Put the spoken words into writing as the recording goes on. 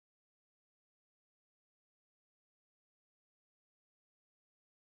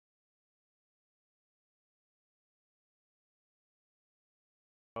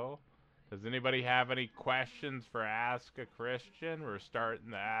Does anybody have any questions for Ask a Christian? We're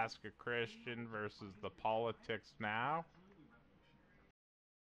starting the Ask a Christian versus the politics now.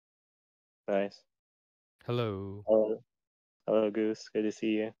 Nice. Hello. Hello. Hello, Goose. Good to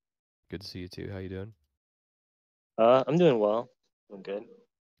see you. Good to see you too. How you doing? I'm doing well. I'm good.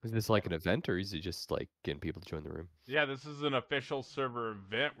 Is this like an event, or is it just like getting people to join the room? Yeah, this is an official server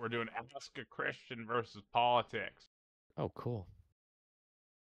event. We're doing Ask a Christian versus politics. Oh, cool.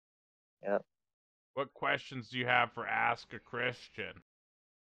 Yeah. What questions do you have for Ask a Christian?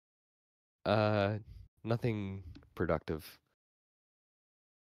 Uh, nothing productive.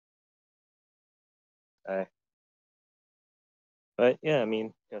 Hi. But yeah, I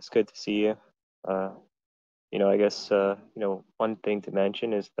mean, it's good to see you. Uh, I guess one thing to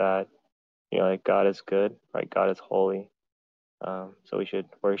mention is that like God is good, right? God is holy. So we should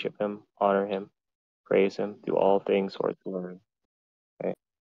worship Him, honor Him, praise Him, do all things for His glory, right?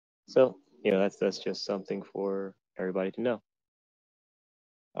 So that's just something for everybody to know.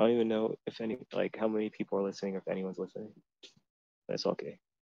 I don't even know if any like how many people are listening or if anyone's listening. That's okay.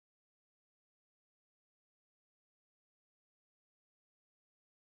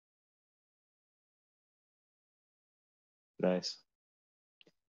 Nice.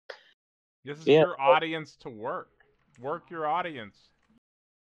 This is Yeah. your audience to work. Work your audience.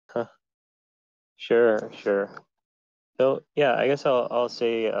 Huh. Sure. So yeah, I guess I'll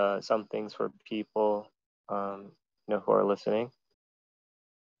say some things for people who are listening.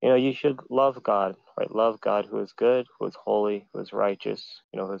 You should love God, right? Love God who is good, who is holy, who is righteous,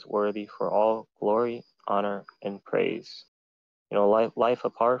 who is worthy for all glory, honor, and praise. Life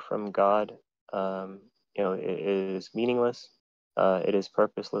apart from God, it is meaningless. It is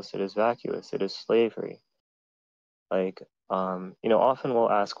purposeless. It is vacuous. It is slavery. Like, often we'll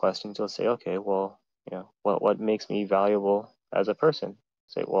ask questions. We'll say, okay, well, what makes me valuable as a person?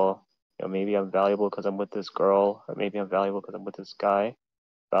 Say, well, maybe I'm valuable because I'm with this girl, or maybe I'm valuable because I'm with this guy.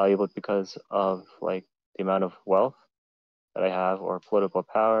 Valuable because of like the amount of wealth that I have, or political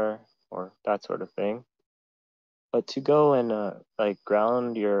power, or that sort of thing. But to go and like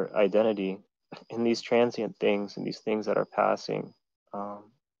ground your identity in these transient things and these things that are passing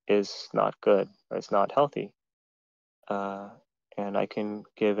is not good, or it's not healthy. Uh, and I can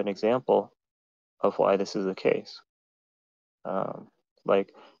give an example of why this is the case. Um,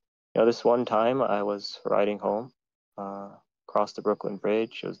 like, this one time I was riding home across the Brooklyn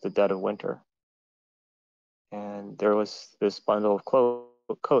Bridge. It was the dead of winter. And there was this bundle of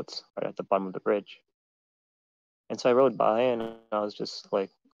coats right at the bottom of the bridge. And so I rode by and I was just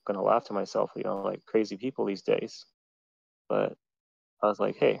like going to laugh to myself, like crazy people these days. But I was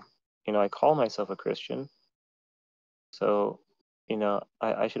like, hey, I call myself a Christian. So,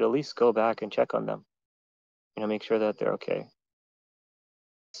 I should at least go back and check on them, make sure that they're okay.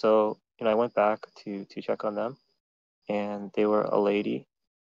 So, I went back to check on them, and they were a lady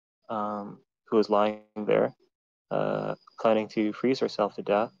who was lying there, planning to freeze herself to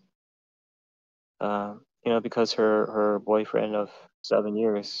death, because her boyfriend of 7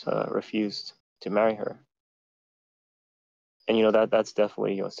 years refused to marry her. And, that's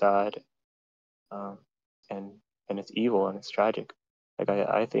definitely, sad, um, and it's evil and it's tragic. Like,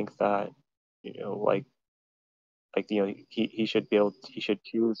 I think that, he should he should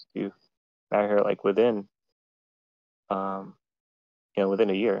choose to marry her like um, within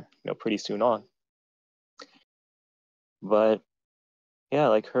a year, pretty soon on. But yeah,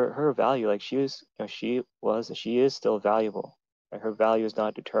 like her value, like she is still valuable. Like, her value is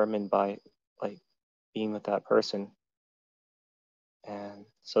not determined by like being with that person. And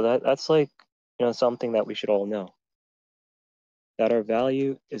so that's like, something that we should all know, that our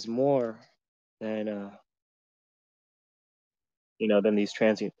value is more than than these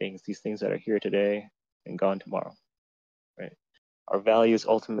transient things, these things that are here today and gone tomorrow, right? Our value is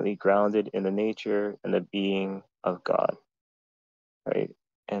ultimately grounded in the nature and the being of God, right?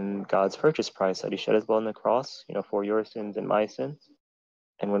 And God's purchase price that He shed His blood on the cross, for your sins and my sins.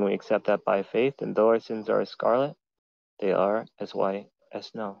 And when we accept that by faith, and though our sins are as scarlet, they are as white as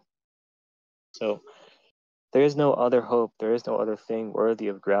snow. So there is no other hope, there is no other thing worthy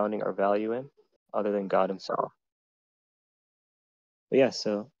of grounding our value in other than God Himself. But yeah,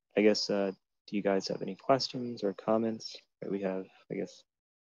 so I guess, do you guys have any questions or comments? We have, I guess,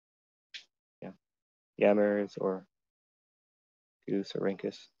 yeah, Yammers or Goose or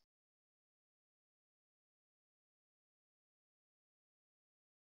Rinkus.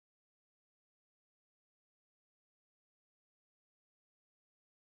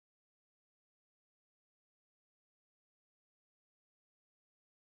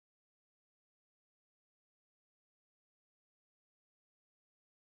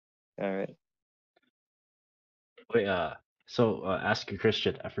 All right. Wait, so ask a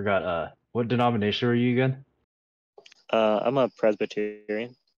Christian. I forgot. What denomination were you again? I'm a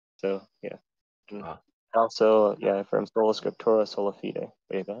Presbyterian, so yeah. And Uh, also, yeah, from sola scriptura, sola fide.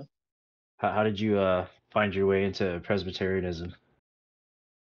 Way back. how did you find your way into Presbyterianism?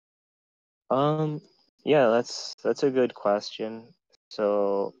 Yeah, that's a good question.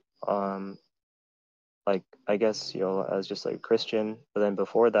 So, like I guess I was just like a Christian, but then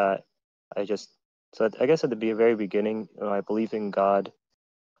before that, I just I guess at the very beginning, I believe in God.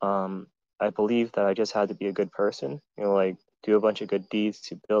 I believe that I just had to be a good person, like do a bunch of good deeds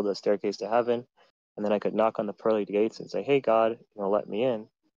to build a staircase to heaven, and then I could knock on the pearly gates and say, "Hey, God, let me in."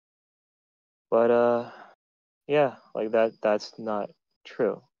 But yeah, like that's not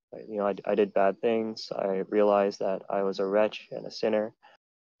true. I did bad things. I realized that I was a wretch and a sinner.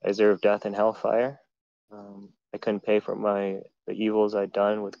 I deserved death and hellfire. I couldn't pay for the evils I'd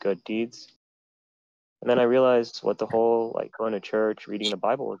done with good deeds. And then I realized what the whole like going to church, reading the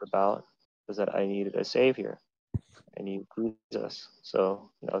Bible was about, was that I needed a savior. I need Jesus.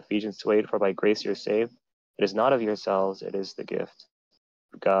 So Ephesians 2:8, for by grace you're saved. It is not of yourselves, it is the gift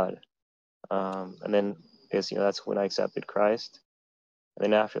of God. And then that's when I accepted Christ. And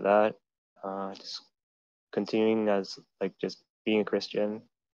then after that, just continuing as like just being a Christian.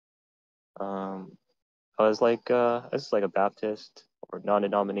 I was like a Baptist or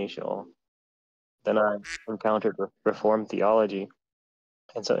non-denominational. Then I encountered Reformed theology,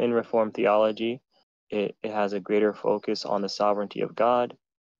 and so in Reformed theology, it has a greater focus on the sovereignty of God,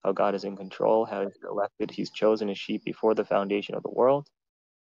 how God is in control, how He's elected, He's chosen His sheep before the foundation of the world.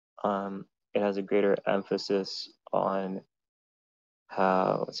 It has a greater emphasis on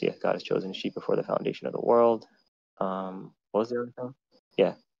how God has chosen His sheep before the foundation of the world. What was the other thing?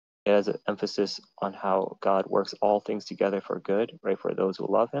 Yeah, it has an emphasis on how God works all things together for good, right, for those who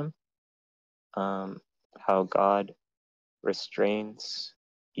love Him. How God restrains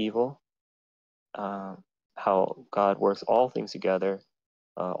evil. How God works all things together,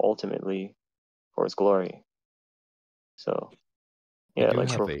 ultimately for His glory. So, I yeah, do like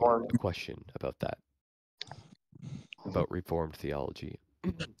have Reformed. a question about that, about Reformed theology.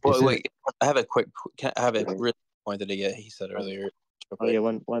 Well, Is it wait, I have I have a really point that he said Oh. earlier. Oh yeah,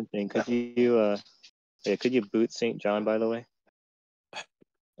 one thing. Could you boot St. John, by the way?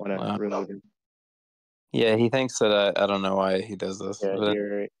 Wanna remove him? Yeah, he thinks that I don't know why he does this. Yeah, But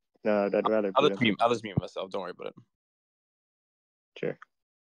no, I'd rather boot him. I'll just mute myself. Don't worry about it. Sure.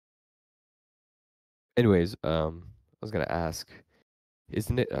 anyways, I was gonna ask,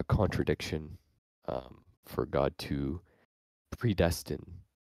 isn't it a contradiction for God to predestine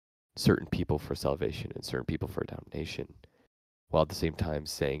certain people for salvation and certain people for damnation, while at the same time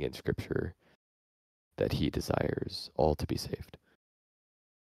saying in Scripture that He desires all to be saved?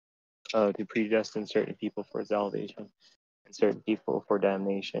 To predestine certain people for salvation and certain people for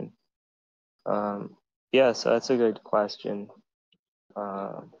damnation. Yeah, so that's a good question.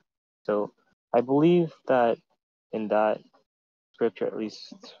 So I believe that in that scripture, at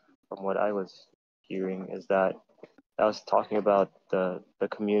least from what I was hearing, is that I was talking about the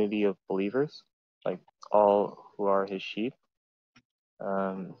community of believers, like all who are His sheep.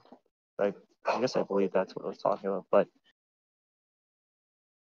 Like I guess I believe that's what I was talking about, but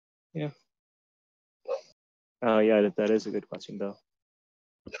yeah. Oh yeah, that is a good question though.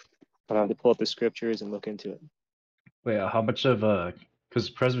 I'll have to pull up the scriptures and look into it. Wait, how much of because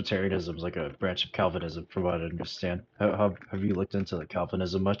Presbyterianism is like a branch of Calvinism, from what I understand. How have you looked into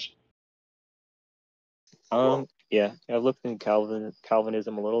Calvinism much? Yeah, I've looked into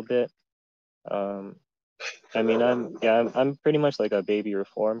Calvinism a little bit. I mean, I'm pretty much like a baby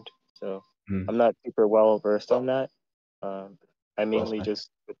Reformed, so I'm not super well versed on that. I mainly just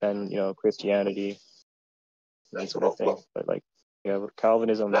defend, Christianity, that sort of thing. But like, yeah,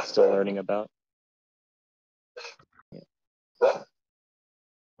 Calvinism, I'm still learning about. Yeah.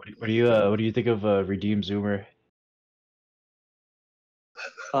 What do you think of Redeem Zoomer?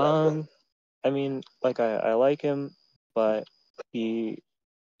 I mean, like I like him, but he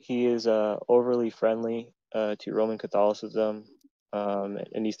is overly friendly to Roman Catholicism,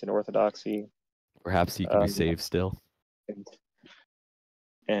 and Eastern Orthodoxy. Perhaps he can be saved still.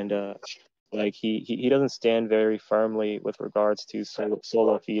 And like he doesn't stand very firmly with regards to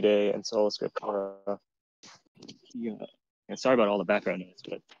sola fide and sola scriptura. And sorry about all the background noise,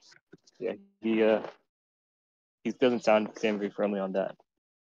 but yeah, he doesn't stand very firmly on that.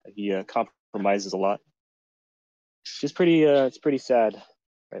 He compromises a lot. It's pretty sad.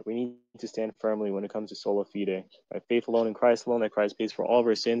 Right, we need to stand firmly when it comes to sola fide. Right? Faith alone in Christ alone, that Christ pays for all of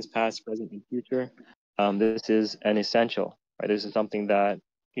our sins, past, present, and future. This is an essential. Right, this is something that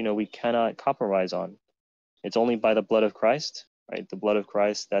we cannot compromise on. It's only by the blood of Christ, right? The blood of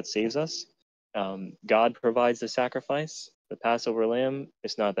Christ that saves us. God provides the sacrifice, the Passover lamb.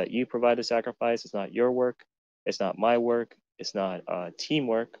 It's not that you provide the sacrifice. It's not your work. It's not my work. It's not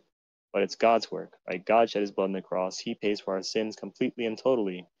teamwork, but it's God's work, right? God shed his blood on the cross. He pays for our sins completely and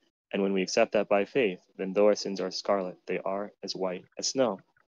totally. And when we accept that by faith, then though our sins are scarlet, they are as white as snow.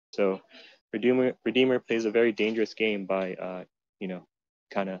 So Redeemer plays a very dangerous game by,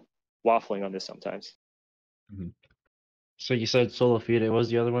 kind of waffling on this sometimes. Mm-hmm. So you said sola fide. What was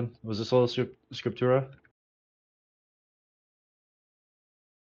the other one? Was it sola scriptura?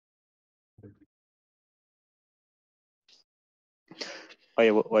 Oh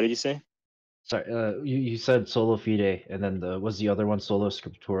yeah, what did you say? Sorry, you said sola fide, and then was the other one sola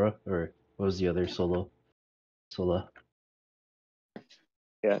scriptura, or what was the other sola?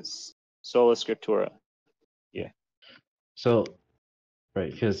 Yes, sola scriptura. Yeah. So,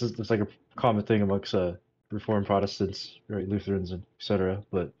 right, because it's like a common thing amongst Reformed Protestants, right, Lutherans, and etc.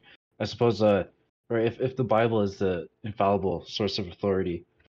 But I suppose, right, if the Bible is the infallible source of authority,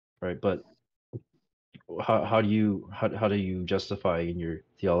 right, but how do you justify in your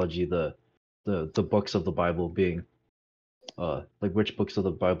theology the books of the Bible being like which books of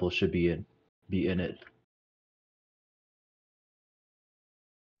the Bible should be in it?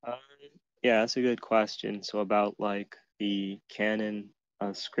 Yeah, that's a good question. So about like the canon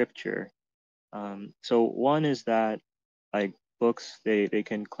of scripture. So one is that like books they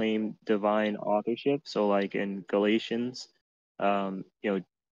can claim divine authorship. So like in Galatians,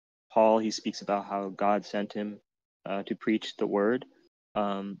 Paul, he speaks about how God sent him to preach the word.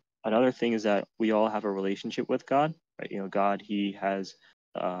 Another thing is that we all have a relationship with God, right? God, he has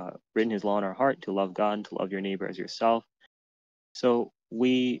written his law in our heart to love God and to love your neighbor as yourself. So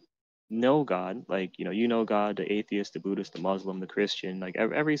we know God, like, you know God, the atheist, the Buddhist, the Muslim, the Christian, like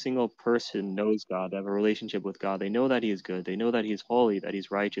every single person knows God, they have a relationship with God. They know that he is good. They know that he is holy, that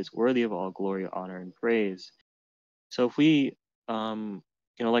he's righteous, worthy of all glory, honor, and praise. So if we,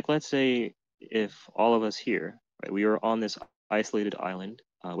 like, let's say if all of us here, right, we were on this isolated island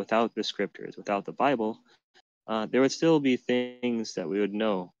without the scriptures, without the Bible, there would still be things that we would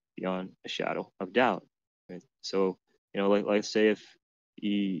know beyond a shadow of doubt. Right? So, like, let's say if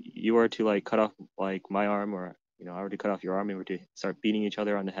you were to like cut off like my arm, or I were to cut off your arm, and we were to start beating each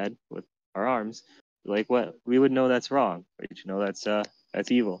other on the head with our arms, like what we would know that's wrong, right?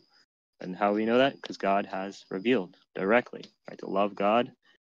 That's evil. And how we know that? Because God has revealed directly, right? To love God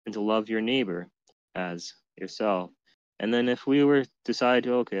and to love your neighbor as yourself. And then if we were decide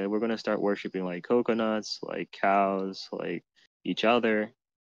to, okay, we're going to start worshiping like coconuts, like cows, like each other,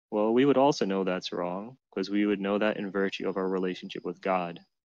 well, we would also know that's wrong, because we would know that in virtue of our relationship with God,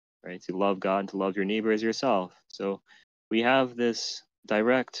 right? To love God and to love your neighbor as yourself. So we have this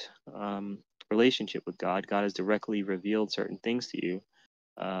direct relationship with God. God has directly revealed certain things to you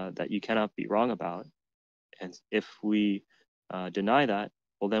that you cannot be wrong about. And if we deny that,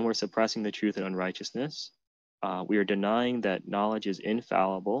 well, then we're suppressing the truth in unrighteousness. We are denying that knowledge is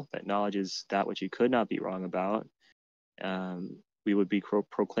infallible, that knowledge is that which you could not be wrong about. We would be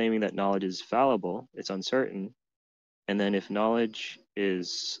proclaiming that knowledge is fallible, it's uncertain. And then if knowledge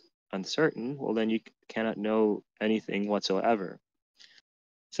is uncertain, well, then you cannot know anything whatsoever.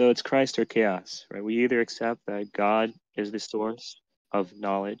 So it's Christ or chaos, right? We either accept that God is the source of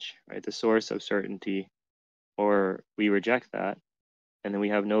knowledge, right? The source of certainty, or we reject that, and then we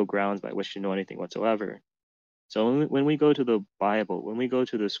have no grounds by which to know anything whatsoever. So when we go to the Bible, when we go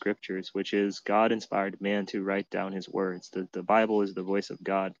to the scriptures, which is God inspired man to write down his words, the Bible is the voice of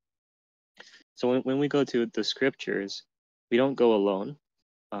God. So when we go to the scriptures, we don't go alone,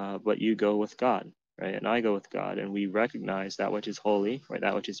 but you go with God, right? And I go with God, and we recognize that which is holy, right?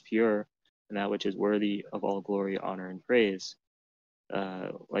 That which is pure, and that which is worthy of all glory, honor, and praise.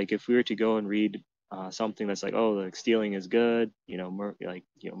 Like if we were to go and read something that's like, oh, like stealing is good,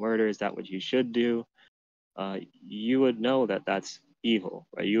 murder is that what you should do, you would know that that's evil,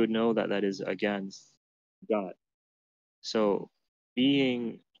 right? You would know that that is against God. So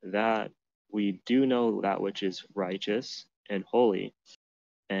being that we do know that which is righteous and holy,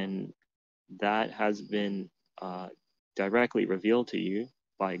 and that has been directly revealed to you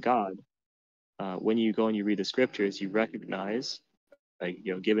by God, when you go and you read the scriptures, you recognize, like,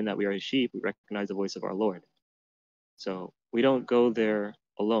 given that we are his sheep, we recognize the voice of our Lord. So we don't go there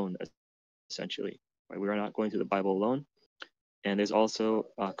alone, essentially. Right? We are not going through the Bible alone. And there's also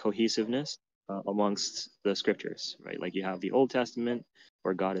cohesiveness amongst the scriptures, right? Like you have the Old Testament,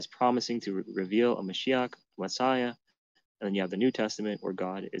 where God is promising to reveal a Mashiach, Messiah, and then you have the New Testament, where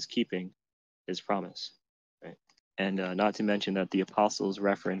God is keeping his promise, right? And not to mention that the apostles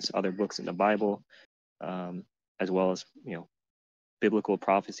reference other books in the Bible, as well as, biblical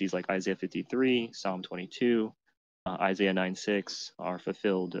prophecies like Isaiah 53, Psalm 22, Isaiah 9:6 are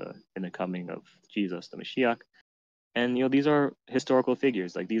fulfilled in the coming of Jesus, the Mashiach. And these are historical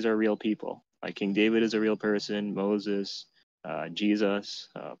figures. Like, these are real people. Like, King David is a real person, Moses, Jesus,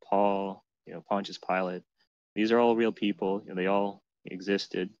 Paul, Pontius Pilate. These are all real people. They all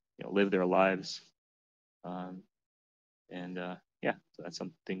existed, lived their lives. Yeah, so that's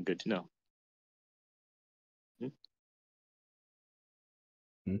something good to know.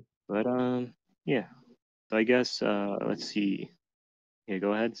 But yeah. So I guess let's see. Yeah,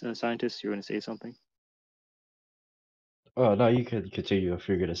 go ahead, scientist. You're going to say something. Oh no, you can continue if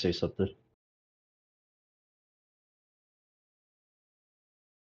you're gonna say something.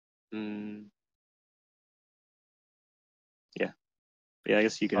 Yeah. Yeah, I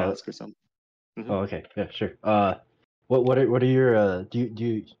guess you can ask or something. Oh, okay, yeah, sure. What are your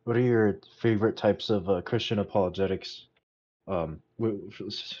what are your favorite types of Christian apologetics? For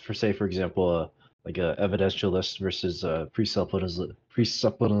say, for example, like a evidentialist versus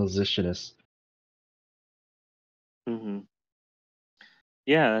presuppositionist.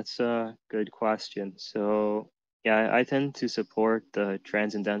 Yeah, that's a good question. So, yeah, I tend to support the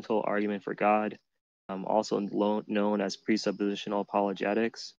transcendental argument for God, also known as presuppositional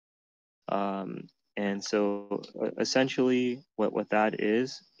apologetics. And so, essentially, what that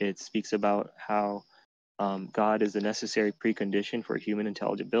is, it speaks about how God is the necessary precondition for human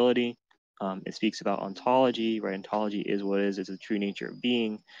intelligibility. It speaks about ontology, right? Ontology is what is, it's the true nature of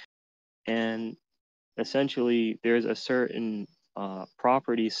being. And essentially, there's a certain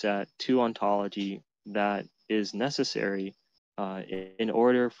property set to ontology that is necessary in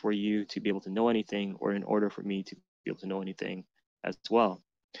order for you to be able to know anything, or in order for me to be able to know anything as well.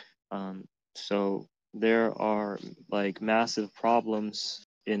 So there are like massive problems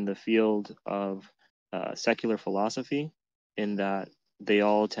in the field of secular philosophy, in that they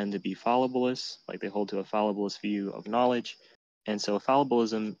all tend to be fallibilists, like they hold to a fallibilist view of knowledge. And so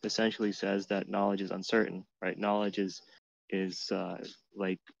fallibilism essentially says that knowledge is uncertain, right? Knowledge is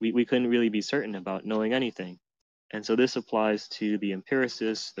like we couldn't really be certain about knowing anything. And so this applies to the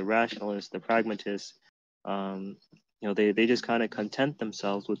empiricists, the rationalists, the pragmatists. They just kind of content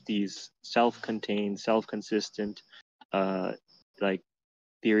themselves with these self-contained, self-consistent, like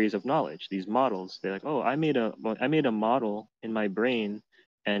theories of knowledge, these models. They're like, oh, I made a model in my brain,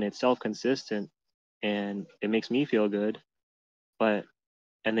 and it's self-consistent, and it makes me feel good.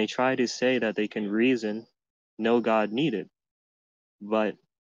 And they try to say that they can reason, no God needed, but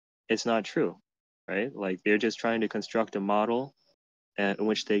it's not true, right? Like, they're just trying to construct a model in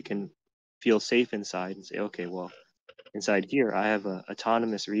which they can feel safe inside and say, okay, well, inside here I have a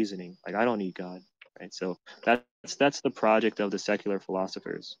autonomous reasoning, like I don't need God, right? So that's the project of the secular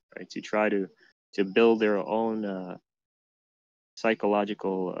philosophers, right? To try to build their own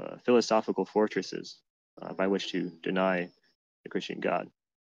psychological, philosophical fortresses by which to deny the Christian God.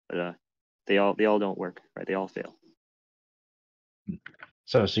 But they all don't work, right? They all fail.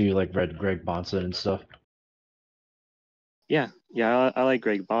 So you like read Greg Bahnsen and stuff? Yeah, I like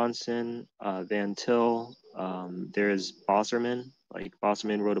Greg Bahnsen, Van Til. There's Bosserman. Like,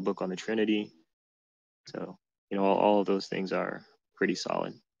 Bosserman wrote a book on the Trinity. So, all of those things are pretty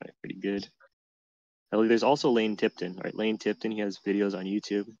solid, right? Pretty good. There's also Lane Tipton, right? Lane Tipton, he has videos on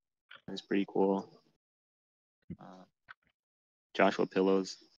YouTube. That's pretty cool. Joshua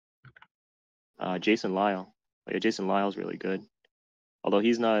Pillows. Jason Lyle. Jason Lyle's really good. Although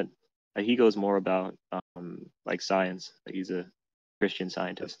he's not, he goes more about like science. Like, he's a Christian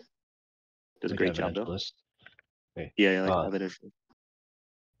scientist. Does a Like great job though. Okay. Yeah, like evidence.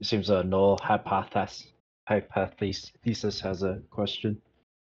 It seems null hypothesis has a question.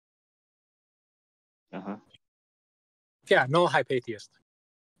 Yeah, null hypotheist.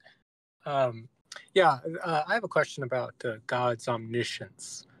 I have a question about God's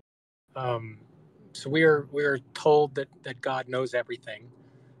omniscience. So we're told that God knows everything.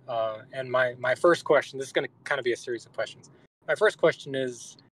 And my first question, this is going to kind of be a series of questions. My first question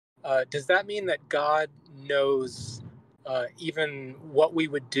is, does that mean that God knows even what we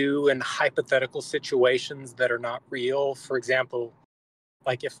would do in hypothetical situations that are not real? For example,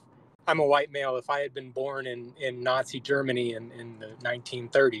 like, if I'm a white male, if I had been born in Nazi Germany in the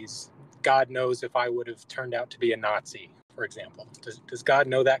 1930s, God knows if I would have turned out to be a Nazi, for example. Does God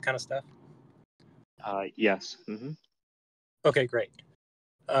know that kind of stuff? Yes. Mm-hmm. Okay, great.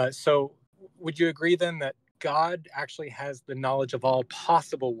 So would you agree then that God actually has the knowledge of all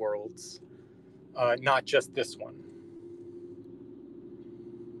possible worlds, not just this one?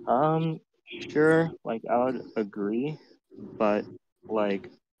 Sure, like I would agree, but like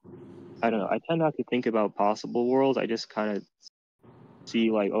I don't know. I tend not to think about possible worlds. I just kind of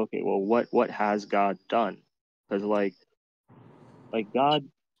see like, okay, well, what has God done? Because like God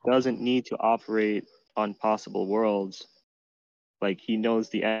doesn't need to operate on possible worlds. Like he knows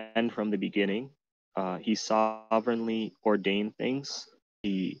the end from the beginning. He sovereignly ordained things.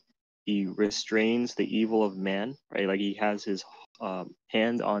 He restrains the evil of man, right? Like he has his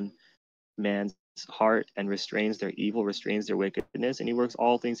hand on man's heart and restrains their evil, restrains their wickedness, and he works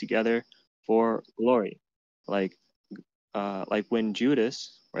all things together for glory. Like when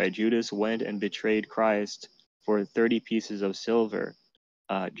Judas, right? Judas went and betrayed Christ for 30 pieces of silver.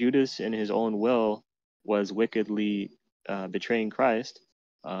 Judas, in his own will, was wickedly betraying Christ.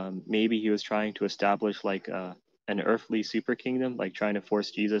 Maybe he was trying to establish like an earthly super kingdom, like trying to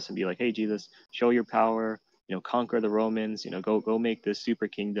force Jesus and be like, "Hey, Jesus, show your power. You know, conquer the Romans. You know, go make this super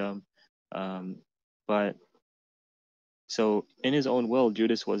kingdom." But so in his own will,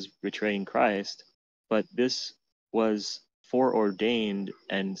 Judas was betraying Christ, but this was foreordained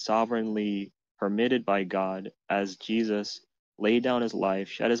and sovereignly permitted by God as Jesus laid down his life,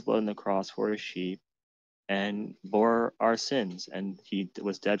 shed his blood on the cross for his sheep, and bore our sins. And he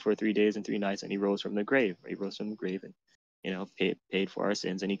was dead for 3 days and 3 nights, and he rose from the grave. He rose from the grave and, you know, paid for our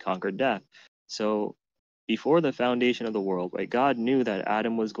sins, and he conquered death. So before the foundation of the world, right, God knew that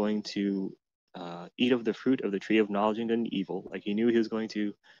Adam was going to eat of the fruit of the tree of knowledge and good and evil. Like he knew he was going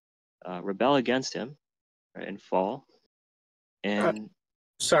to rebel against him, right, and fall. And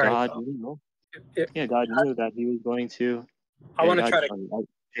Sorry. God knew, God knew that he was going to. I want to try to.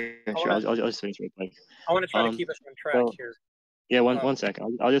 Sure, I'll just finish real quick. I want to try to keep us on track here. Yeah, one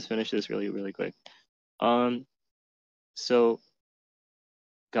second. I'll just finish this really quick. So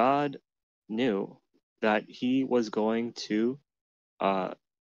God knew that he was going to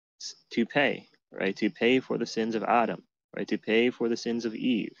pay, right? To pay for the sins of Adam, right? To pay for the sins of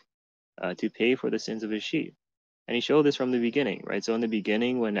Eve, to pay for the sins of his sheep. And he showed this from the beginning, right? So in the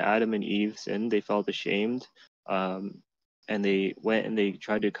beginning, when Adam and Eve sinned, they felt ashamed, and they went and they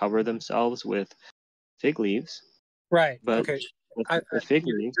tried to cover themselves with fig leaves. Right. But okay. the fig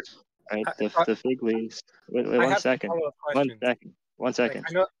leaves, right? The fig leaves. Wait, 1 second. 1 second.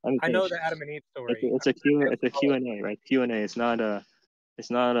 I know the Adam and Eve story. It's a Q&A, right? Q&A. It's not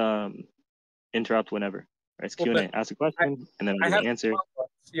interrupt whenever. Right? It's Q&A. Ask a question and then I answer.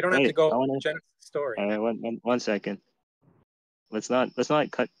 You don't have to go Genesis story. All right, 1 second. Let's not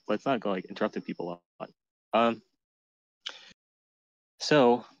go like interrupting people a lot.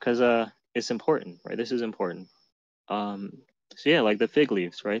 So because it's important, right? This is important. So yeah, like the fig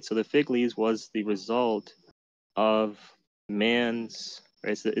leaves, right? So the fig leaves was the result of man's,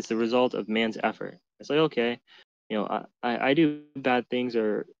 right? It's the result of man's effort. It's like, okay, you know, I do bad things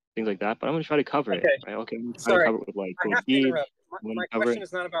or things like that, but I'm gonna try to cover it, right? Okay, I'm gonna try to cover it with like good deeds. My question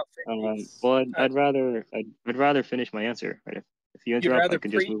is not about fig leaves. Well, I'd rather finish my answer, right? If you interrupt, I can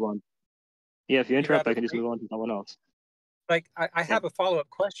just move on. Yeah, if you interrupt, I can just move on to someone else. Like I have a follow-up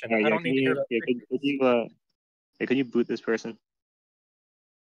question. I don't need to hear that. Could you boot this person?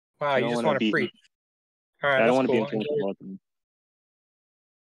 Wow, you just want to preach. All right, I don't want to cool. be in.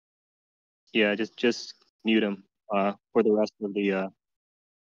 Yeah, just mute him for the rest of the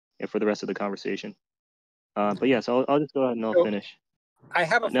conversation. But yeah, so I'll just go ahead and I'll finish. I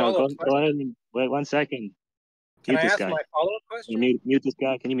have a follow-up question. Go ahead and wait 1 second. Can I ask my follow-up question? Mute this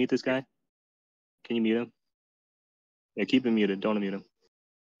guy. Can you mute this guy? Can you mute him? Yeah, keep him muted. Don't mute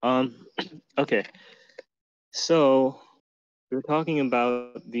him. Okay. So we're talking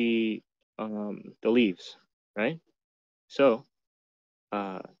about the leaves, right? So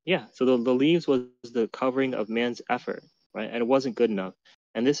so the leaves was the covering of man's effort, right? And it wasn't good enough.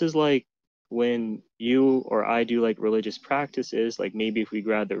 And this is like when you or I do like religious practices, like maybe if we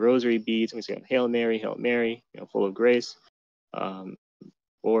grab the rosary beads and we say Hail Mary, you know, full of grace,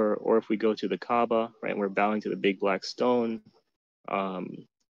 or if we go to the Kaaba, right, and we're bowing to the big black stone,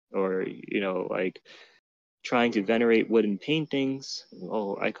 or you know, like trying to venerate wooden paintings,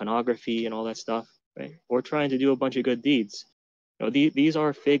 iconography and all that stuff, right? Or trying to do a bunch of good deeds. You know, these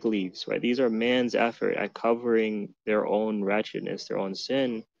are fig leaves, right? These are man's effort at covering their own wretchedness, their own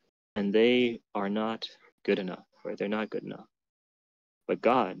sin, and they are not good enough, right? They're not good enough. But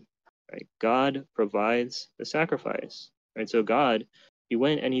God, right? God provides the sacrifice, right? So God, he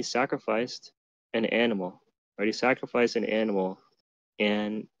went and he sacrificed an animal, right? He sacrificed an animal,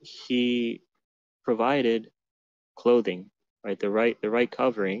 and he provided clothing, right? The right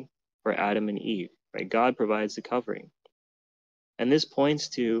covering for Adam and Eve, right? God provides the covering. And this points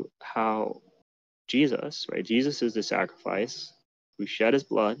to how Jesus, right? Jesus is the sacrifice who shed his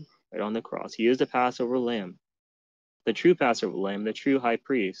blood, right, on the cross. He is the Passover lamb, the true Passover lamb, the true high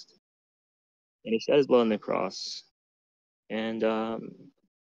priest. And he shed his blood on the cross. And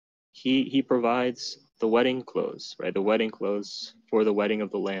he provides the wedding clothes, right? The wedding clothes for the wedding of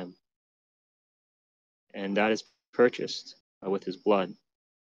the lamb. And that is purchased with his blood.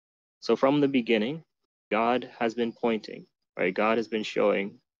 So from the beginning, God has been pointing, right? God has been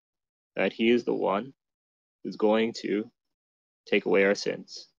showing that he is the one who's going to take away our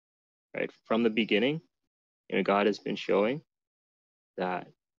sins, right? From the beginning, God has been showing that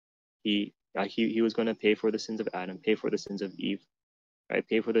he was going to pay for the sins of Adam, pay for the sins of Eve, right?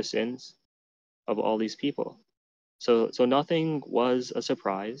 Pay for the sins of all these people. So nothing was a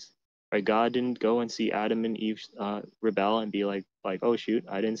surprise, right? God didn't go and see Adam and Eve rebel and be like, oh shoot,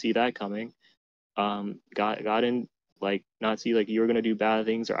 I didn't see that coming. God didn't not see you were gonna do bad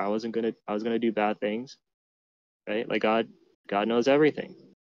things, or I was gonna do bad things, right? God knows everything,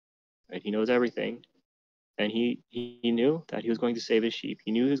 right? He knows everything, and he knew that he was going to save his sheep.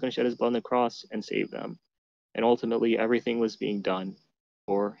 He knew he was going to shed his blood on the cross and save them, and ultimately everything was being done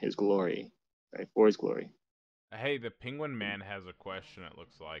for his glory, right? For his glory. Hey, the Penguin Man has a question, it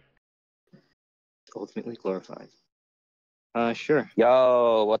looks like. Ultimately glorified. Sure.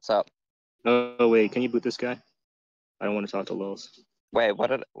 Yo, what's up? Oh wait, can you boot this guy? I don't want to talk to Lils. Wait, what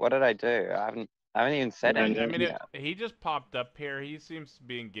did I do? I haven't even said anything. He just popped up here. He seems to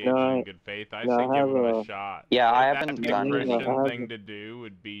be engaged in good faith. I say give him a shot. Yeah, I That'd haven't be done a Christian anything. thing to do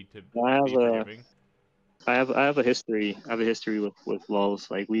would be to I be forgiving. I have a history. I have a history with Lils.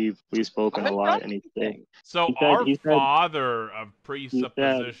 We've spoken a lot, and he said. So our father of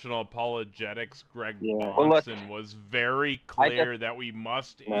presuppositional apologetics, Greg Bahnsen, was very clear that we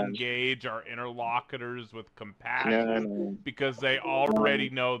must engage our interlocutors with compassion because they already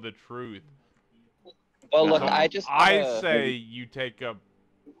know the truth. Well, look, So I say you take a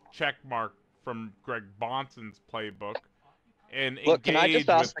check mark from Greg Bahnsen's playbook and engage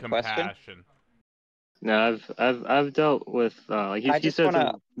with compassion. No, I've dealt with he said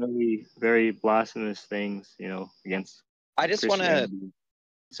some very, very blasphemous things, against. I just want to.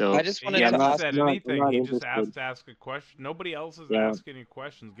 So I just wanted to ask. Said anything. He just asked to ask a question. Nobody else is asking any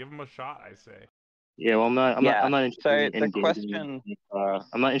questions. Give him a shot, I say. Yeah, well, I'm not interested in the question.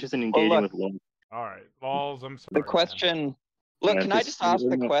 I'm not interested in engaging with Lils. All right, Lils, I'm sorry. The question. Man. Look, can I just ask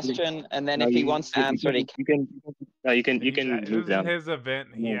the question, and then if he wants to answer it, you can move This them. is his event.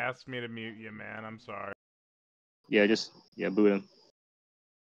 He asked me to mute you, man. I'm sorry. Yeah, boot him.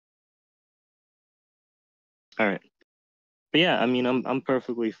 All right. But yeah, I mean, I'm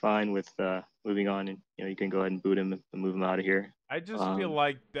perfectly fine with moving on, and you can go ahead and boot him and move him out of here. I just feel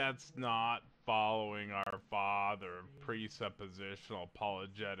like that's not following our father of presuppositional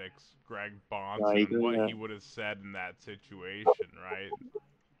apologetics, Greg Bahnsen, and what he would have said in that situation, right?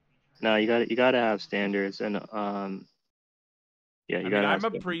 No, you gotta have standards, and yeah, you gotta. I'm a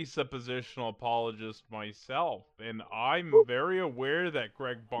presuppositional apologist myself, and I'm very aware that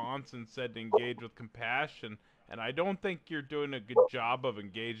Greg Bahnsen said to engage with compassion, and I don't think you're doing a good job of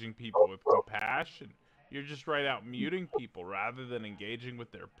engaging people with compassion. You're just right out muting people rather than engaging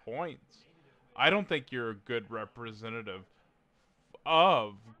with their points. I don't think you're a good representative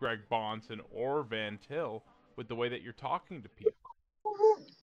of Greg Bahnsen or Van Til with the way that you're talking to people.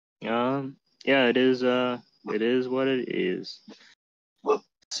 Yeah, it is what it is.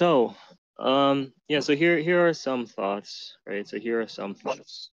 So, yeah, so here are some thoughts, right? So here are some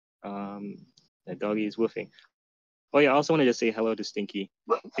thoughts. That doggy is woofing. Oh yeah, I also wanted to say hello to Stinky.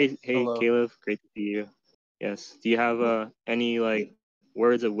 Hey, hello. Caleb, great to see you. Yes. Do you have any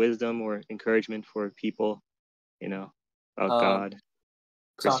words of wisdom or encouragement for people, about God,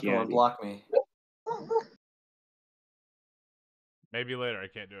 Christianity? Block me. Maybe later. I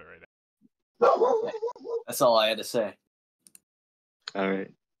can't do it right now. That's all I had to say. All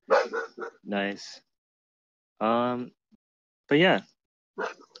right. Nice. But yeah.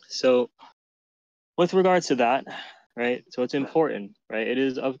 So with regards to that, right? So it's important, right? It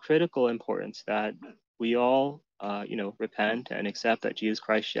is of critical importance that we all, repent and accept that Jesus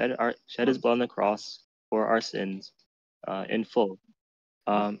Christ shed his blood on the cross for our sins, in full.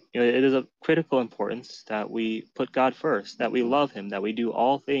 It is of critical importance that we put God first, that we love him, that we do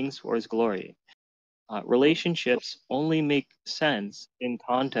all things for his glory. Relationships only make sense in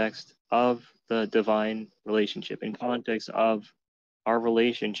context of the divine relationship, in context of our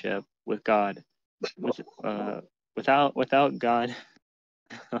relationship with God. Without God,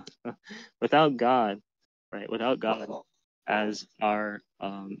 without God, right? Without God as our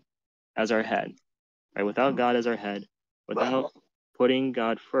head, right? Without God as our head, without putting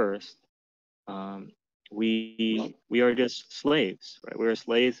God first, we are just slaves, right? We're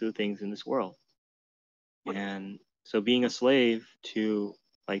slaves to the things in this world. And so being a slave to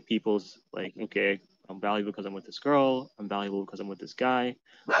like people's like, okay, I'm valuable because I'm with this girl, I'm valuable because I'm with this guy,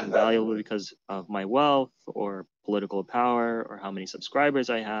 I'm valuable because of my wealth or political power or how many subscribers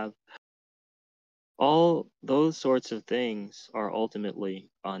I have. All those sorts of things are ultimately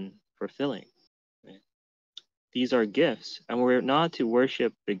unfulfilling. Right? These are gifts, and we're not to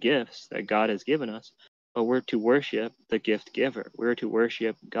worship the gifts that God has given us, but we're to worship the gift giver. We're to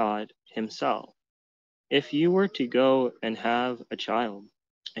worship God himself. If you were to go and have a child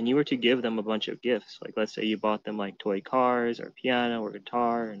and you were to give them a bunch of gifts, like let's say you bought them like toy cars or piano or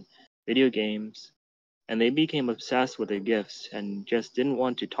guitar and video games, and they became obsessed with the gifts and just didn't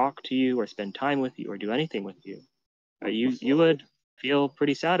want to talk to you or spend time with you or do anything with you, right? You would feel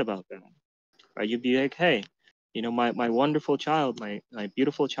pretty sad about that, right? You'd be like, hey, you know, my wonderful child, my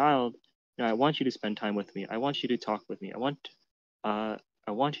beautiful child, you know, I want you to spend time with me. I want you to talk with me. I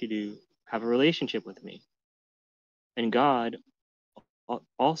want you to have a relationship with me. And God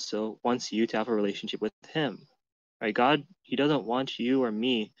also wants you to have a relationship with him, right? God, he doesn't want you or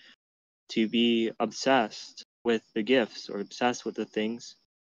me to be obsessed with the gifts or obsessed with the things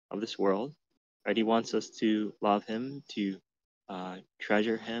of this world, right? He wants us to love him, to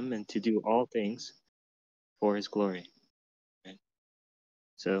treasure him, and to do all things for his glory. Right?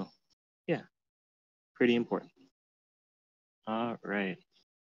 So, yeah, pretty important. All right.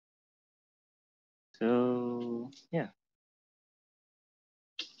 So, yeah.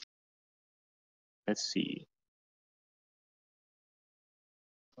 Let's see.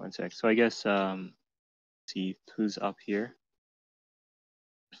 One sec. So I guess see who's up here.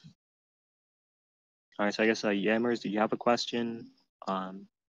 All right. So I guess Yammers, do you have a question?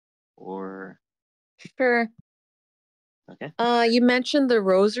 Or Sure. okay. You mentioned the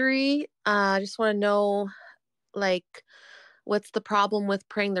rosary. I just want to know, like, what's the problem with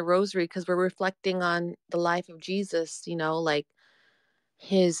praying the rosary? Because we're reflecting on the life of Jesus, you know, like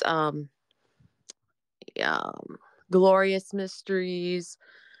his glorious mysteries,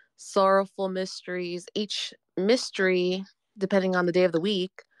 sorrowful mysteries. Each mystery, depending on the day of the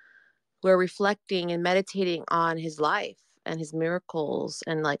week, we're reflecting and meditating on his life and his miracles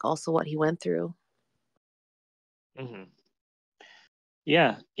and like also what he went through. Mm-hmm.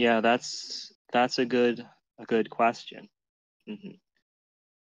 Yeah, that's a good question. Mm-hmm.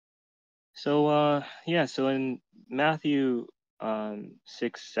 So yeah, so in Matthew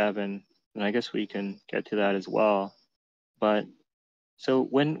 6-7, and I guess we can get to that as well. But so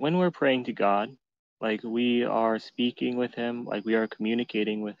when we're praying to God, like we are speaking with him, like we are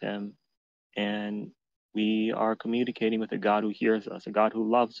communicating with him, and we are communicating with a God who hears us, a God who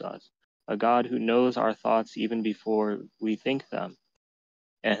loves us, a God who knows our thoughts even before we think them.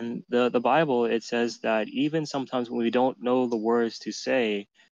 And the Bible, it says that even sometimes when we don't know the words to say,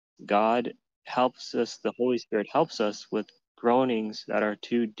 God helps us, the Holy Spirit helps us with groanings that are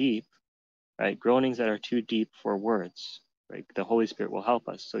too deep, right? Groanings that are too deep for words, right? The Holy Spirit will help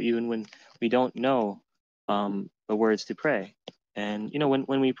us. So even when we don't know the words to pray. And, you know,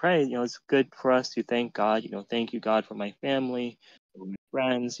 when we pray, you know, it's good for us to thank God, you know, thank you, God, for my family, for my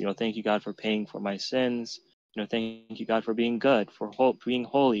friends, you know, thank you, God, for paying for my sins, you know, thank you, God, for being good, for being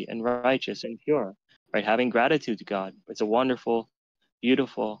holy and righteous and pure, right? Having gratitude to God. It's a wonderful,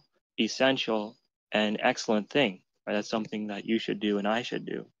 beautiful, essential, and excellent thing, right? That's something that you should do and I should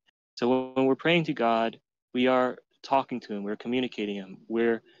do. So when we're praying to God, we are talking to him, we're communicating him,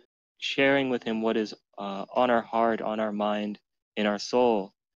 we're sharing with him what is on our heart, on our mind, in our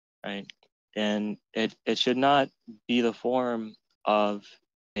soul, right? And it should not be the form of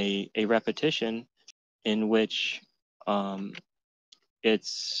a repetition in which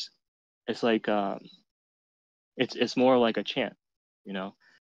it's like it's more like a chant, you know.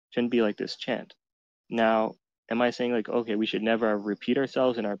 Shouldn't be like this chant. Now, am I saying like, okay, we should never repeat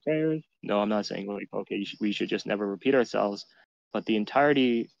ourselves in our prayers? No, I'm not saying like, okay, we should just never repeat ourselves, but the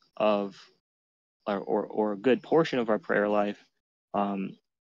entirety of or a good portion of our prayer life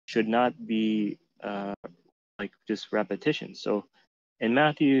should not be like just repetition. So in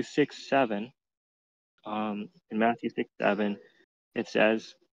Matthew 6-7, it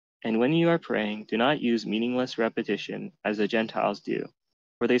says, "And when you are praying, do not use meaningless repetition as the Gentiles do,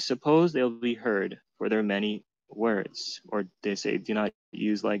 for they suppose they'll be heard for their many words." Or they say, do not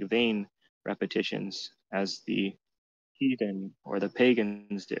use like vain repetitions as the heathen or the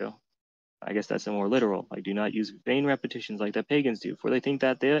pagans do. I guess that's a more literal. Like, do not use vain repetitions like the pagans do, for they think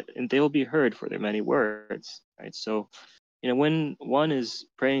that they will be heard for their many words. Right. So, you know, when one is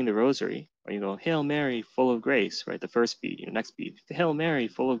praying the rosary, Or you go, Hail Mary, full of grace, right? The first beat, next beat, Hail Mary,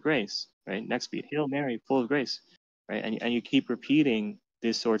 full of grace, right? Next beat, Hail Mary, full of grace, right? And you keep repeating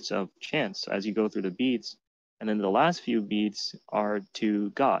these sorts of chants as you go through the beats. And then the last few beats are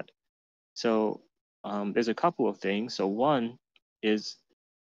to God. So there's a couple of things. So one is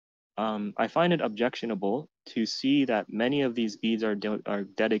I find it objectionable to see that many of these beads are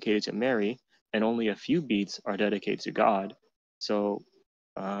dedicated to Mary and only a few beads are dedicated to God. So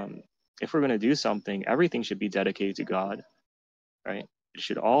if we're going to do something, everything should be dedicated to God, right? It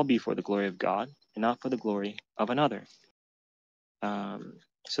should all be for the glory of God and not for the glory of another.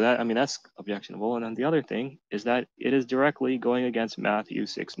 So that, I mean, that's objectionable. And then the other thing is that it is directly going against Matthew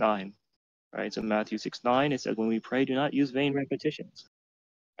 6:9, right? So Matthew 6:9, it says, when we pray, do not use vain repetitions,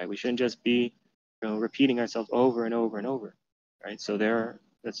 right? We shouldn't just be, repeating ourselves over and over and over, right? So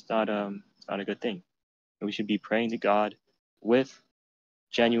that's not a good thing. We should be praying to God with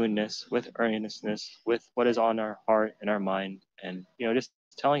genuineness, with earnestness, with what is on our heart and our mind, and just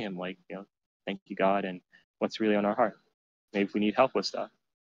telling him, like, thank you, God, and what's really on our heart. Maybe if we need help with stuff,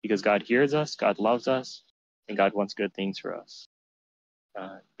 because God hears us, God loves us, and God wants good things for us.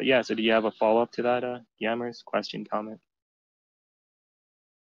 But yeah, so do you have a follow-up to that, Yammers? Question, comment?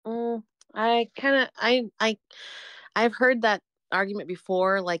 I've heard that argument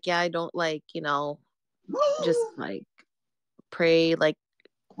before. Like, yeah, I don't just like pray, like,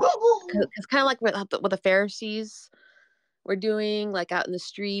 it's kind of like what the Pharisees were doing, like out in the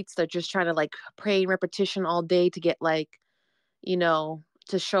streets. They're just trying to like pray in repetition all day to get like,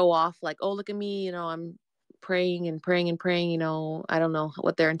 to show off, like, oh, look at me, I'm praying and praying and praying. I don't know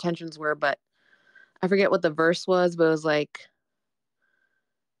what their intentions were, but I forget what the verse was, but it was like,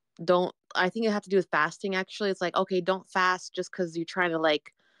 I think it had to do with fasting, actually. It's like, okay, don't fast just because you're trying to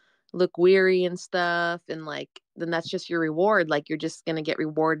like look weary and stuff, and like then that's just your reward. Like, you're just gonna get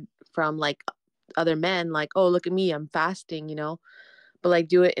reward from like other men, like, oh, look at me, I'm fasting, but like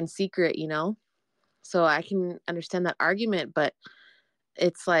do it in secret. So I can understand that argument, but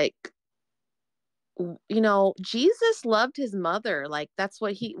it's like, Jesus loved his mother. Like, that's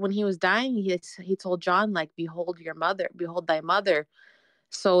what when he was dying, he told John, like, behold thy mother.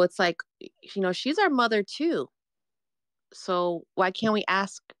 So it's like, she's our mother too. So why can't we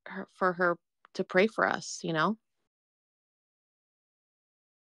ask for her to pray for us,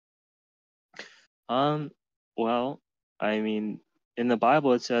 Well, I mean, in the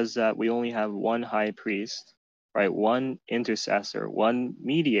Bible, it says that we only have one high priest, right? One intercessor, one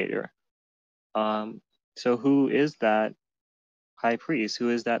mediator. So who is that high priest? Who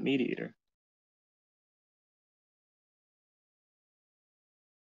is that mediator?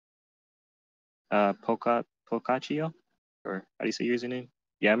 Pocaccio? Or how do you say your username?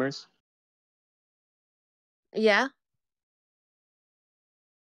 Yammers? Yeah.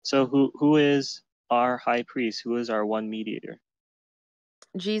 So who is our high priest? Who is our one mediator?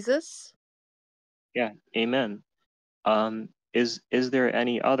 Jesus. Yeah, amen. Is there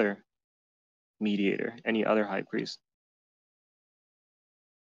any other mediator, any other high priest?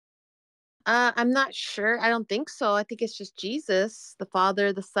 I'm not sure. I don't think so. I think it's just Jesus, the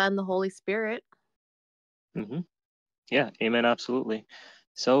Father, the Son, the Holy Spirit. Mm-hmm. Yeah, amen, absolutely.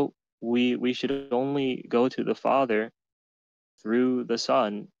 So we should only go to the Father through the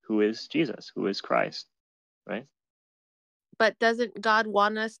Son, who is Jesus, who is Christ, right? But doesn't God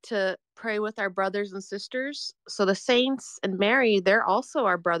want us to pray with our brothers and sisters? So the saints and Mary, they're also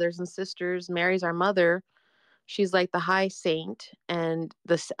our brothers and sisters. Mary's our mother. She's like the high saint. And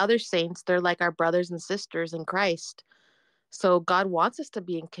the other saints, they're like our brothers and sisters in Christ. So God wants us to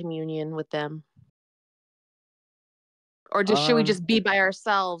be in communion with them. Or should we just be by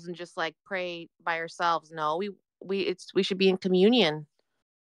ourselves and just like pray by ourselves? No, we should be in communion.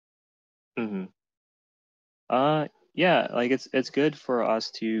 Mm-hmm. Yeah, like it's good for us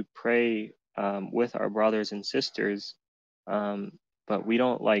to pray with our brothers and sisters, but we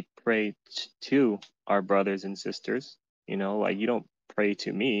don't like pray to our brothers and sisters. Like, you don't pray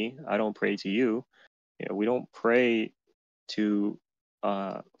to me, I don't pray to you. We don't pray to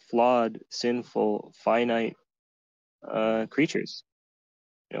flawed, sinful, finite creatures.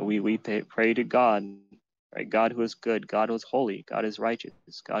 We pray to God, right? God who is good, God who is holy, God is righteous,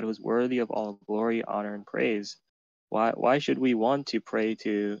 God who is worthy of all glory, honor, and praise. Why should we want to pray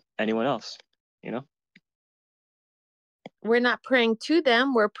to anyone else? We're not praying to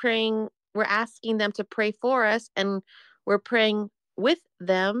them. We're asking them to pray for us, and we're praying with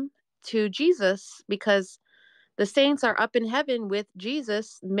them to Jesus, because the saints are up in heaven with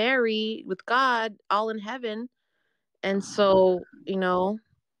Jesus, Mary with God, all in heaven. And so,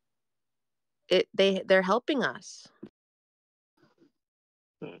 they're helping us.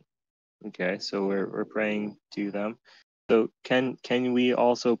 Okay, so we're praying to them. So can we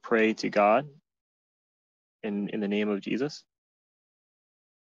also pray to God in the name of Jesus?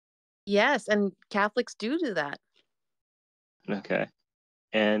 Yes, and Catholics do that. Okay.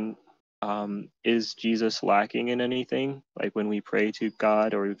 And is Jesus lacking in anything? Like when we pray to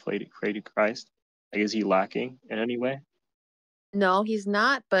God or we pray to Christ? Like is he lacking in any way? No, he's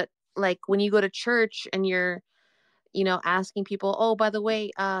not. But like when you go to church and you're, asking people, oh, by the way,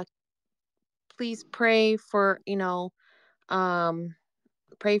 please pray for,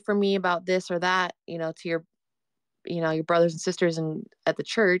 pray for me about this or that, to your, your brothers and sisters at the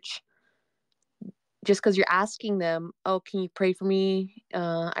church. Just because you're asking them, oh, can you pray for me?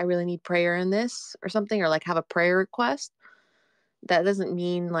 I really need prayer in this or something, or like have a prayer request. That doesn't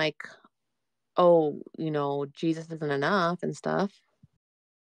mean like, oh, Jesus isn't enough and stuff.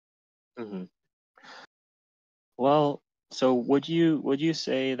 Mm-hmm. Well, so would you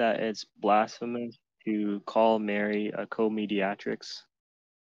say that it's blasphemous to call Mary a co-mediatrix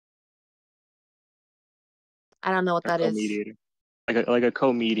I don't know what or that is. co-mediator? Like a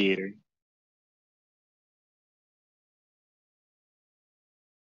co-mediator.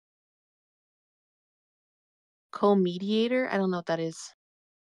 Co-mediator? I don't know what that is.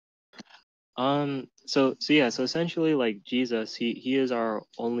 So essentially like Jesus, he is our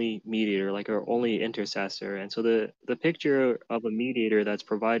only mediator, like our only intercessor. And so the picture of a mediator that's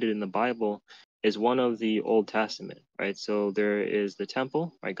provided in the Bible is one of the Old Testament, right? So there is the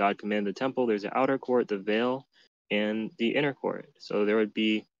temple, right? God commanded the temple, there's the outer court, the veil, and the inner court. So there would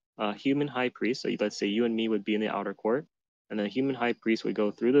be a human high priest. So let's say you and me would be in the outer court, and then a human high priest would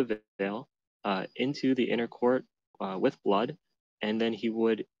go through the veil into the inner court with blood, and then he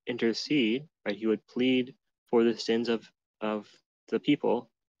would intercede, right? He would plead for the sins of the people,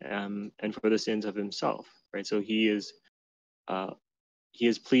 and for the sins of himself, right? So he is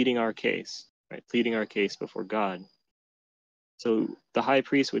pleading our case, right? Pleading our case before God. So the high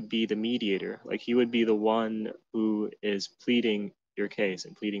priest would be the mediator, like he would be the one who is pleading your case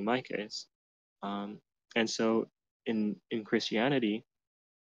and pleading my case. And so in Christianity,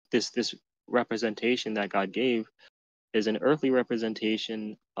 this representation that God gave is an earthly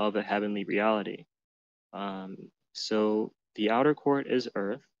representation of a heavenly reality. So the outer court is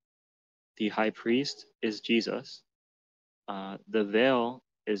earth, the high priest is Jesus, the veil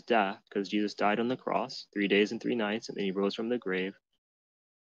is death because Jesus died on the cross 3 days and 3 nights, and then he rose from the grave.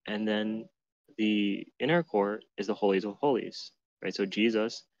 And then the inner court is the holies of holies, right? So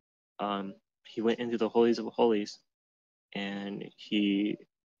Jesus, he went into the holies of holies, and he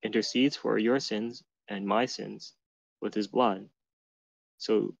intercedes for your sins and my sins with his blood.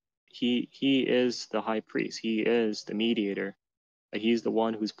 So he is the high priest. He is the mediator. Like he's the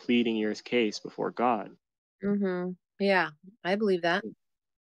one who's pleading your case before God. Mm-hmm. Yeah, I believe that.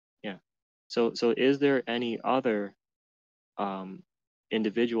 Yeah. So is there any other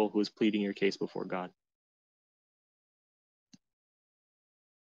individual who's pleading your case before God?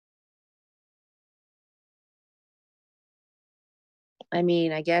 I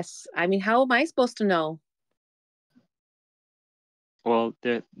mean, how am I supposed to know? Well,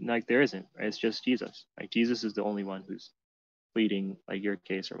 there isn't, right? It's just Jesus. Like Jesus is the only one who's pleading like your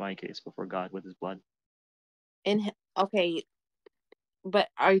case or my case before God with his blood. Okay, but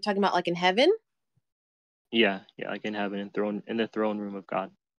are you talking about like in heaven? Yeah, like in heaven and in the throne room of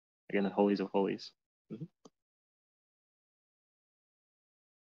God, like in the holies of holies. Mm-hmm.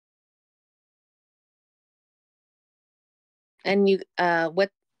 And you,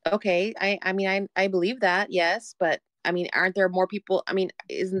 what? Okay, I mean, I believe that, yes, but I mean, aren't there more people? I mean,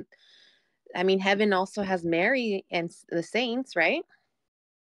 heaven also has Mary and the saints, right?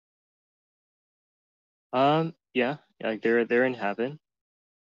 Yeah, like they're in heaven.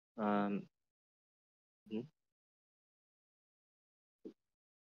 Yeah,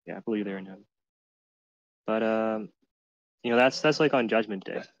 I believe they're in heaven. But that's like on Judgment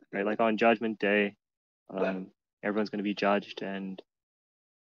Day, right? Like on Judgment Day, everyone's going to be judged, and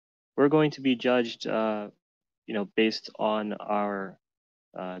we're going to be judged, based on our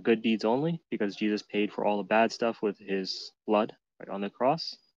good deeds only, because Jesus paid for all the bad stuff with his blood, right, on the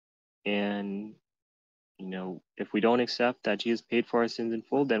cross. And if we don't accept that Jesus paid for our sins in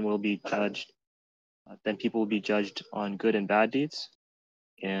full, then we'll be judged. Then people will be judged on good and bad deeds.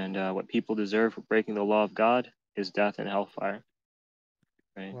 And what people deserve for breaking the law of God is death and hellfire.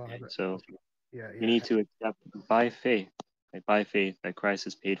 Right. Well, So yeah. we need to accept by faith, right, by faith that Christ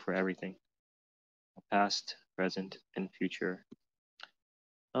has paid for everything, past, present, and future.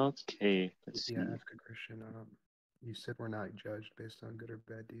 Okay, let's see. Yeah, ask a Christian. You said we're not judged based on good or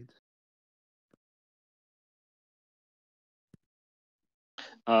bad deeds.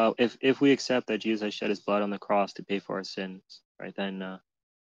 if we accept that Jesus has shed his blood on the cross to pay for our sins, right, then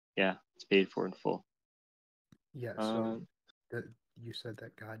yeah, it's paid for in full. Yeah, so you said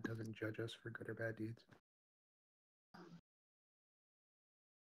that God doesn't judge us for good or bad deeds?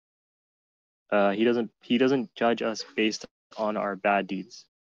 He doesn't judge us based on our bad deeds,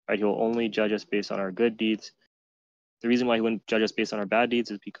 right? He'll only judge us based on our good deeds. The reason why he wouldn't judge us based on our bad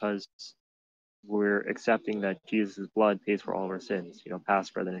deeds is because we're accepting that Jesus' blood pays for all of our sins,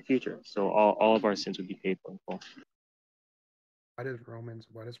 past, present, and future. So all of our sins would be paid for in full. Why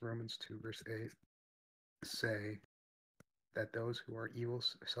does Romans 2 verse 8 say that those who are evil,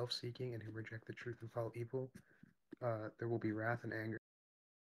 self-seeking, and who reject the truth and follow evil, there will be wrath and anger?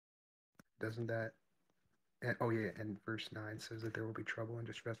 Doesn't that? And verse 9 says that there will be trouble and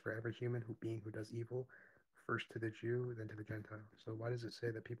distress for every human who does evil, first to the Jew, then to the Gentile. So why does it say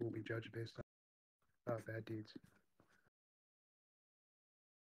that people will be judged based on bad deeds?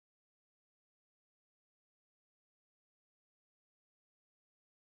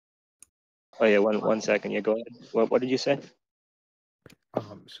 Oh yeah, one second. Yeah, go ahead. What did you say?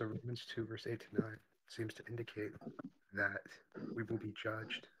 So Romans 2 verse 8 to 9 seems to indicate that we will be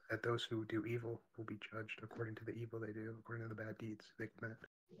judged, that those who do evil will be judged according to the evil they do, according to the bad deeds they commit.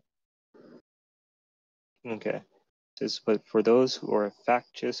 Okay. It says, but for those who are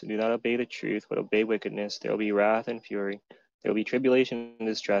factious and do not obey the truth, but obey wickedness, there will be wrath and fury. There will be tribulation and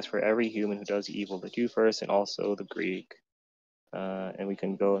distress for every human who does evil, the Jew first and also the Greek. And we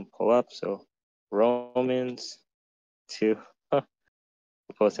can go and pull up. So Romans 2. We're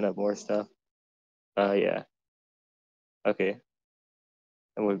posting up more stuff. Yeah. Okay.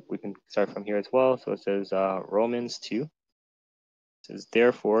 And we can start from here as well. So it says Romans 2. It says,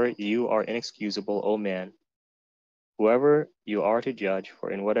 therefore, you are inexcusable, O man, whoever you are to judge,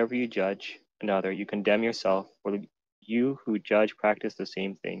 for in whatever you judge another, you condemn yourself, for you who judge practice the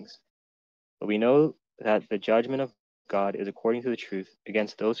same things. But we know that the judgment of God is according to the truth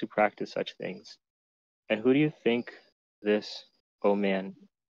against those who practice such things. And who do you think this, O man?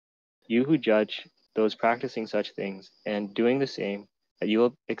 You who judge those practicing such things, and doing the same, that you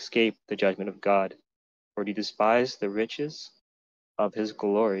will escape the judgment of God. Or do you despise the riches of his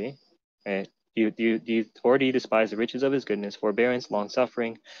glory? Right? Do you despise the riches of his goodness, forbearance, long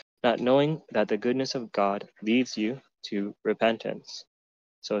suffering, not knowing that the goodness of God leads you to repentance?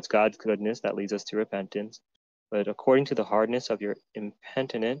 So it's God's goodness that leads us to repentance. But according to the hardness of your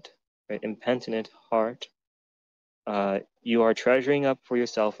impenitent heart, you are treasuring up for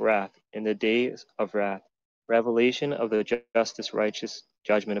yourself wrath in the days of wrath, revelation of the justice, righteous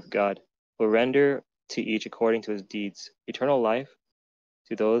judgment of God, will render to each according to his deeds, eternal life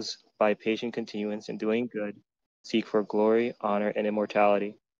to those by patient continuance in doing good, seek for glory, honor, and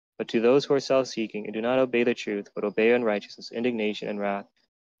immortality. But to those who are self-seeking and do not obey the truth, but obey unrighteousness, indignation, and wrath,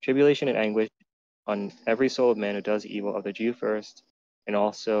 tribulation and anguish on every soul of man who does evil, of the Jew first, and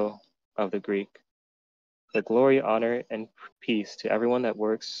also of the Greek. But glory, honor, and peace to everyone that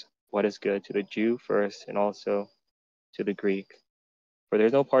works what is good, to the Jew first, and also to the Greek. For there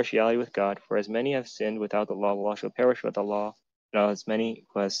is no partiality with God, for as many have sinned without the law will also perish without the law, and as many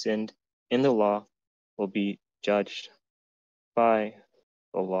who have sinned in the law will be judged by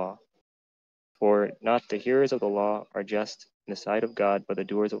the law. For not the hearers of the law are just in the sight of God, but the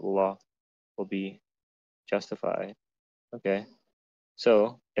doers of the law will be justified. Okay.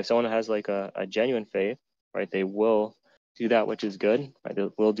 So if someone has like a genuine faith, right, they will do that which is good, right? They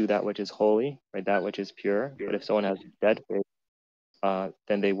will do that which is holy, right? That which is pure. But if someone has dead faith,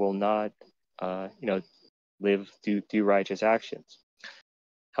 then they will not, do righteous actions.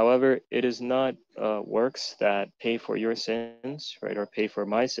 However, it is not works that pay for your sins, right, or pay for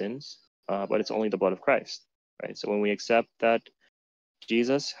my sins, but it's only the blood of Christ, right? So when we accept that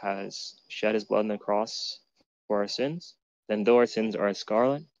Jesus has shed his blood on the cross for our sins, then though our sins are as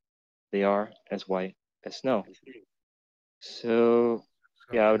scarlet, they are as white as snow. So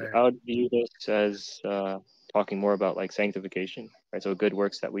yeah, I would view this as talking more about like sanctification, right? So good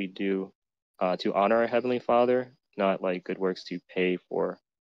works that we do to honor our Heavenly Father, not like good works to pay for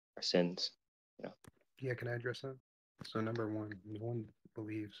our sins. Yeah, can I address that? So number one, no one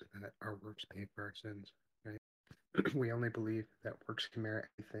believes that our works pay for our sins, right? We only believe that works can merit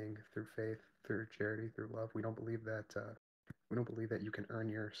anything through faith, through charity, through love. We don't believe that you can earn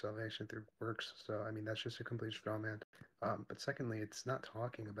your salvation through works. So I mean, that's just a complete straw man. But secondly, it's not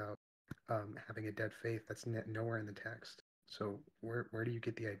talking about having a dead faith. That's nowhere in the text. So where do you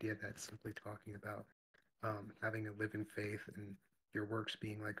get the idea that it's simply talking about having a living faith and your works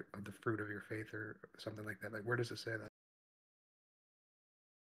being like the fruit of your faith or something like that? Like, where does it say that?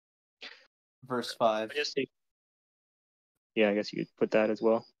 Verse 5. Yeah, I guess you could put that as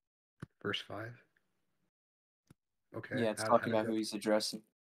well. Verse 5. Okay. Yeah, it's how talking does about that- who he's addressing.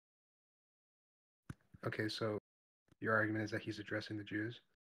 Okay, so your argument is that he's addressing the Jews?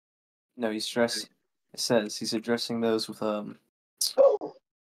 No, it says he's addressing those with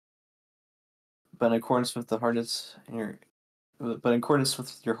but in accordance with the hardness in your but in accordance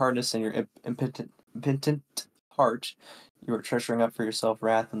with your hardness and your impotent heart, you are treasuring up for yourself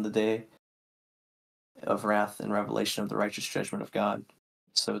wrath in the day of wrath and revelation of the righteous judgment of God.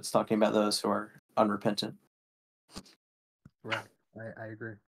 So it's talking about those who are unrepentant. Right. I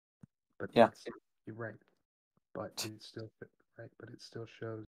agree. But Yeah. You're right. But it still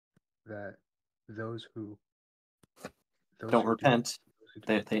shows that those who don't repent,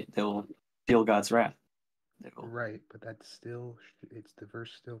 they will feel God's wrath. Right, but that's still the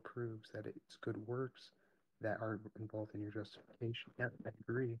verse still proves that it's good works that are involved in your justification. Yeah, I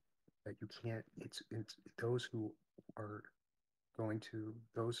agree that you can't. It's those who are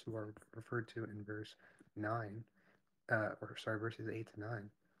referred to in verse 9, verses 8 to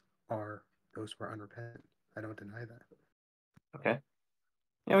 9, are those who are unrepentant. I don't deny that. Okay.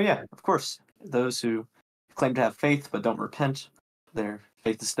 Oh yeah, of course. Those who claim to have faith but don't repent, their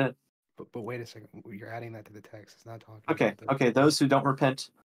faith is dead. But wait a second, you're adding that to the text. It's not talking. Okay, okay. Those who don't repent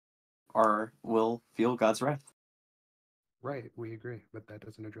will feel God's wrath. Right, we agree, but that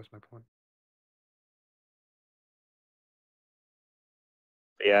doesn't address my point.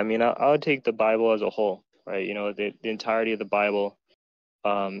 Yeah, I mean, I would take the Bible as a whole, right? You know, the entirety of the Bible.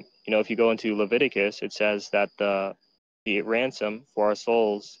 You know, if you go into Leviticus, it says that the ransom for our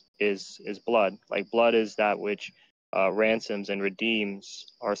souls is blood. Like blood is that which ransoms and redeems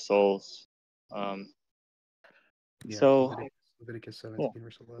our souls. Yeah, so Leviticus 17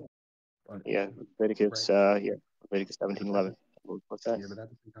 verse 11. Yeah, Leviticus. Right. Leviticus 17:11. What's that? Yeah, but that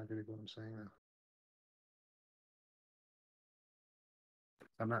doesn't contradict what I'm saying. Though.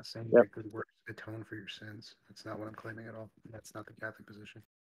 I'm not saying that good works atone for your sins. That's not what I'm claiming at all. That's not the Catholic position.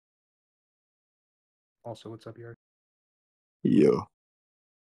 Also, what's up, Yard? Yeah.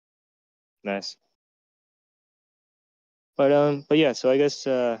 Nice. But yeah, so I guess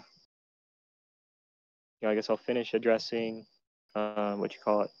I guess I'll finish addressing what you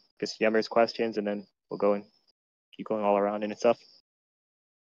call it, I guess Yemmer's questions, and then we'll go and keep going all around and stuff.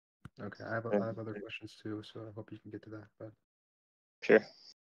 Okay, I have other questions too, so I hope you can get to that. But sure.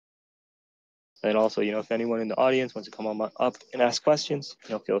 And also, you know, if anyone in the audience wants to come on up and ask questions,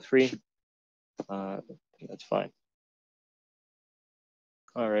 you know, feel free. That's fine.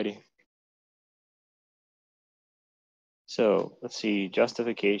 Alrighty. So let's see,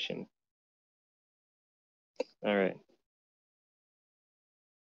 justification. All right.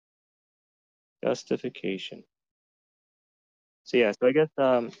 Justification. So yeah, so I guess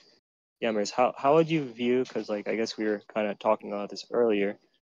Yammers, how would you view, because like I guess we were kind of talking about this earlier.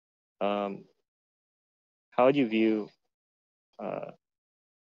 How would you view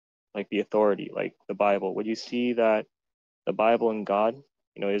like the authority, like the Bible? Would you see that the Bible and God,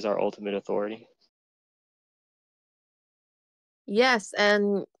 you know, is our ultimate authority? Yes,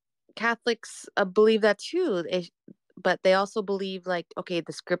 and Catholics believe that too. But they also believe, like, okay,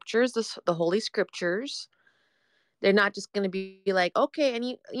 the scriptures, the Holy Scriptures, they're not just going to be like, okay, and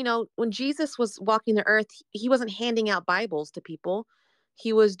you know, when Jesus was walking the earth, he wasn't handing out Bibles to people.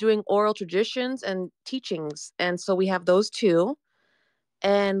 He was doing oral traditions and teachings. And so we have those two.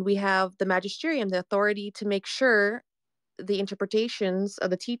 And we have the magisterium, the authority to make sure the interpretations of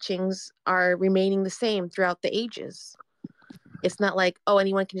the teachings are remaining the same throughout the ages. It's not like, oh,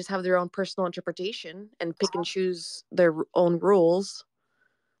 anyone can just have their own personal interpretation and pick and choose their own rules.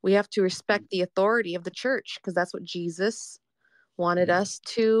 We have to respect the authority of the church, because that's what Jesus wanted us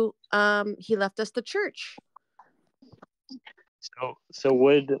to. He left us the church. So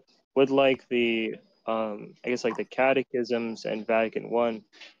would like the I guess like the catechisms and Vatican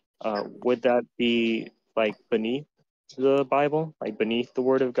I, would that be like beneath the Bible, like beneath the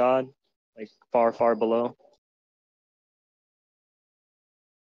Word of God, like far, far below?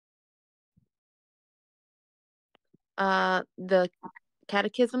 The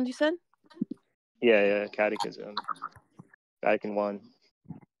catechism, you said? Yeah, catechism, Vatican I.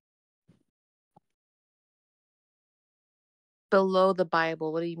 Below the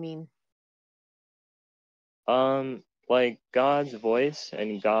Bible, what do you mean? Like God's voice,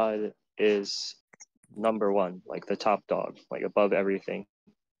 and God is number one, like the top dog, like above everything.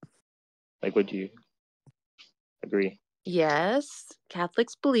 Like, would you agree? Yes,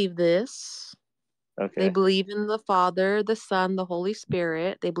 Catholics believe this. Okay. They believe in the Father, the Son, the Holy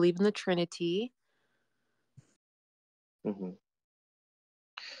Spirit. They believe in the Trinity. Mm-hmm.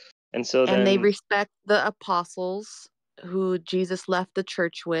 And so and then they respect the apostles who Jesus left the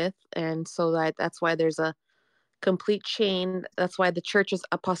church with, and so that's why there's a complete chain. That's why the church is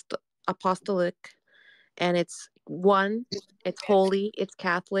apostolic, and it's one, it's holy, it's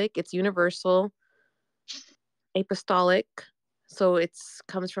Catholic, it's universal, apostolic. So it's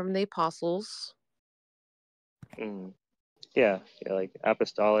comes from the apostles. Yeah, like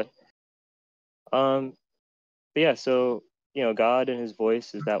apostolic. But yeah, so God and His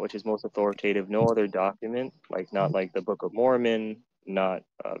voice is that which is most authoritative. No other document, like not like the Book of Mormon, not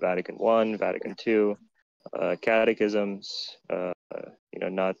Vatican I, Vatican II, catechisms,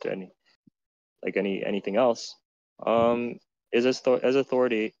 not anything else, is as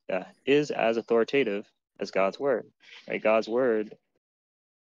authoritative as God's word. Right? God's word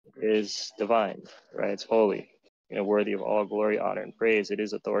is divine, right? It's holy, worthy of all glory, honor, and praise. It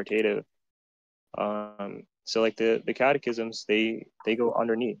is authoritative. So like the catechisms, they go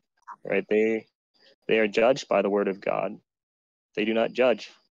underneath, right? They are judged by the word of God. They do not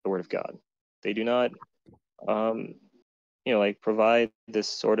judge the word of God. They do not, provide this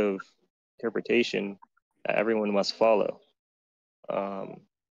sort of interpretation that everyone must follow.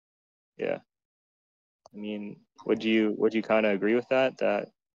 Yeah. I mean, would you kind of agree with that? That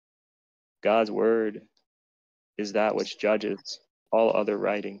God's word is that which judges all other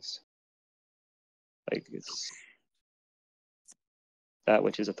writings. Like it's that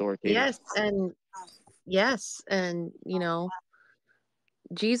which is authoritative. Yes, and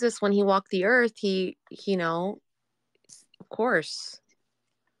Jesus, when he walked the earth, he of course.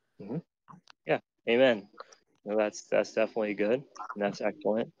 Mm-hmm. Yeah, amen. That's definitely good, and that's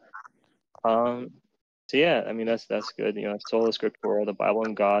excellent. So yeah, I mean that's good. It's sola scriptura. The Bible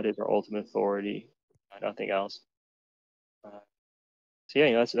and God is our ultimate authority, nothing else. So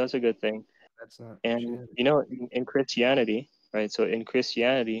yeah, that's a good thing. That's not. And in Christianity, right? So in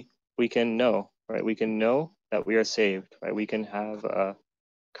Christianity, we can know, right? We can know that we are saved, right? We can have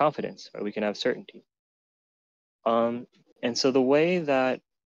confidence, right? We can have certainty. And so the way that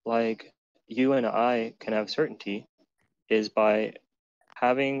like you and I can have certainty is by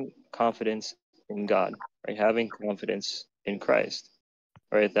having confidence in God, right? Having confidence in Christ,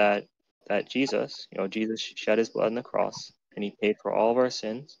 right? That Jesus, Jesus shed His blood on the cross, and He paid for all of our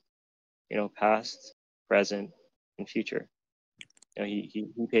sins, past, present, and future. He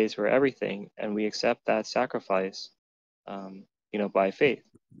pays for everything, and we accept that sacrifice, by faith.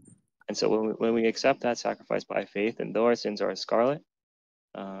 And so when we accept that sacrifice by faith, and though our sins are as scarlet,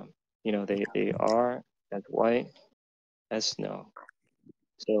 they are as white as snow.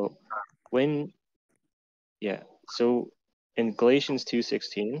 So so in Galatians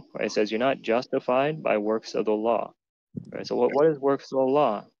 2:16, right, it says you're not justified by works of the law. Right. So what is works of the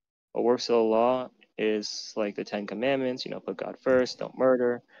law? Well, works of the law is like the 10 Commandments. Put God first. Don't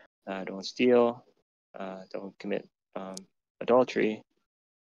murder. Don't steal. Don't commit adultery.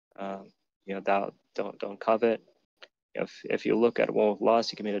 Thou don't covet. If you look at one with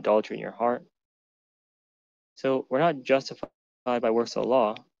lust, you commit adultery in your heart. So we're not justified by works of the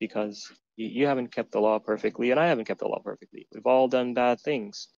law because you haven't kept the law perfectly, and I haven't kept the law perfectly. We've all done bad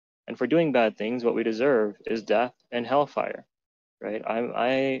things, and for doing bad things, what we deserve is death and hellfire. Right?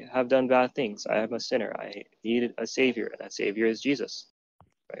 I have done bad things. I am a sinner. I need a savior, and that savior is Jesus.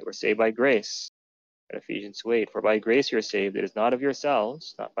 Right? We're saved by grace. In Ephesians 2:8, for by grace you're saved. It is not of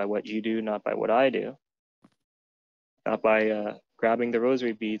yourselves, not by what you do, not by what I do, not by grabbing the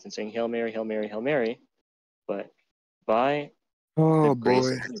rosary beads and saying Hail Mary, Hail Mary, Hail Mary, but by the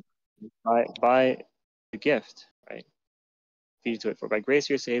grace of God, by the gift. Right? Ephesians 2:8, for by grace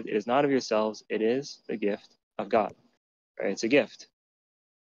you're saved. It is not of yourselves. It is the gift of God. Right? It's a gift.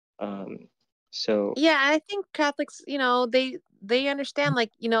 So yeah, I think Catholics, they understand,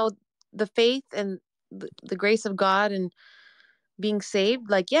 like, the faith and the grace of God and being saved.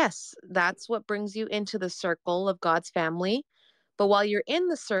 Like, yes, that's what brings you into the circle of God's family. But while you're in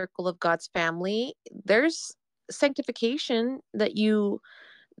the circle of God's family, there's sanctification that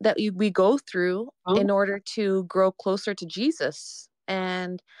we go through in order to grow closer to Jesus.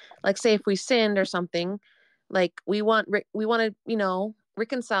 And like, say if we sinned or something, like we want to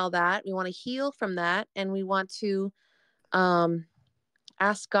reconcile that. We want to heal from that, and we want to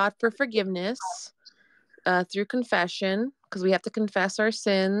ask God for forgiveness through confession, because we have to confess our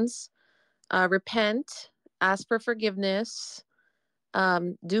sins, repent, ask for forgiveness,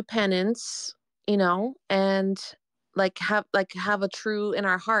 do penance, and have a true in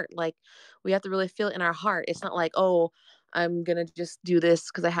our heart. Like, we have to really feel it in our heart. It's not like, oh, I'm gonna just do this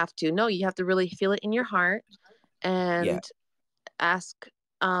because I have to. No, you have to really feel it in your heart and ask,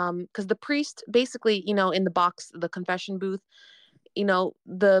 because the priest basically, in the box, the confession booth,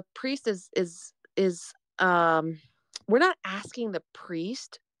 the priest is we're not asking the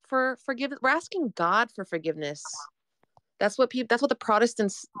priest for forgiveness. We're asking God for forgiveness. That's what the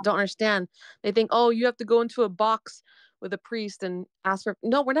Protestants don't understand. They think, oh, you have to go into a box with a priest and ask for.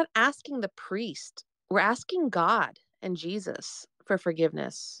 No, we're not asking the priest. We're asking God and Jesus for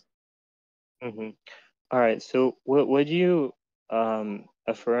forgiveness. Mm-hmm. All right. So would you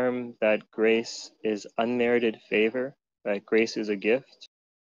affirm that grace is unmerited favor? That grace is a gift?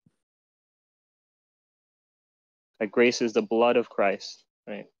 That grace is the blood of Christ,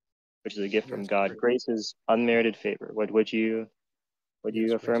 right? Which is a gift from God. Grace is unmerited favor. Would you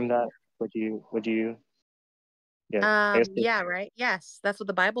affirm that? Would you? Yeah. Yeah. Right. Yes, that's what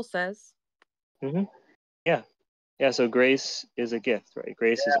the Bible says. Mm-hmm. Yeah. Yeah. So grace is a gift, right?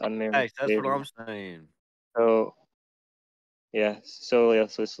 Grace is unmerited That's favor. what I'm saying. So yeah. So yeah.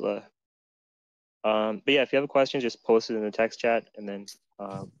 But yeah, if you have a question, just post it in the text chat, and then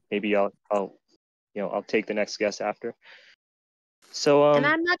maybe I'll take the next guest after. So and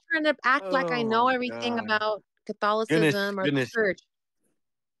I'm not trying to act like I know everything about Catholicism or the church.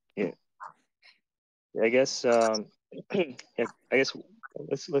 Yeah. I guess yeah, I guess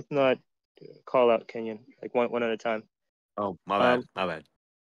let's not call out Kenyon like one at a time. Oh, my bad. My bad.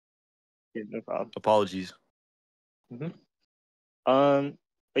 Yeah, no problem. Apologies. Mm-hmm.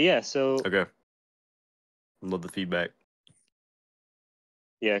 But yeah, so okay. Love the feedback.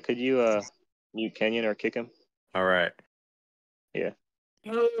 Yeah, could you mute Kenyon or kick him? All right. Yeah.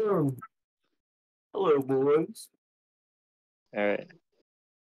 Hello, boys. All right.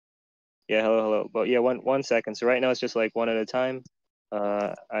 Yeah, hello. But yeah, one second. So right now it's just like one at a time.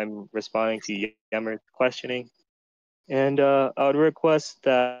 I'm responding to Yemmer's questioning, and I would request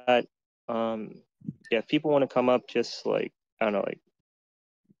that if people want to come up, just like I don't know, like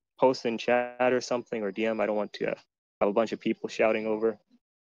post in chat or something or DM. I don't want to have a bunch of people shouting over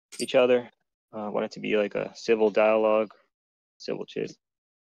each other. I want it to be like a civil dialogue, civil chat.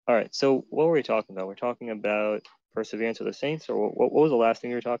 All right. So what were we talking about? We're talking about perseverance of the saints, or what was the last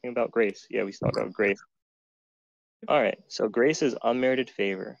thing you were talking about? Grace. Yeah, we talked about grace. All right. So grace is unmerited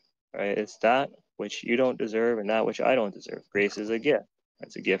favor, right? It's that which you don't deserve and that which I don't deserve. Grace is a gift.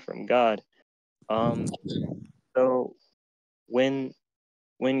 It's a gift from God. So when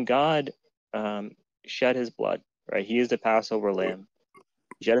God shed his blood, right? He is the Passover lamb.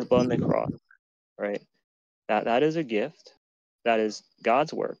 He shed his blood on the cross, right? That is a gift. That is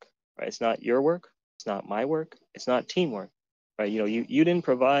God's work, right? It's not your work. It's not my work. It's not teamwork, right? You didn't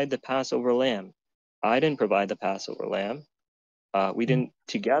provide the Passover lamb. I didn't provide the Passover lamb. We didn't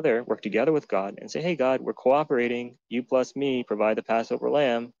work together with God and say, hey, God, we're cooperating. You plus me provide the Passover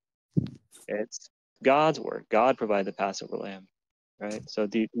lamb. It's God's work. God provided the Passover lamb, right? So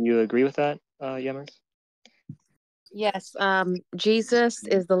do you agree with that, Yemmers? Yes. Jesus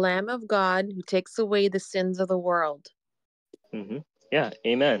is the Lamb of God who takes away the sins of the world. Mm-hmm. Yeah.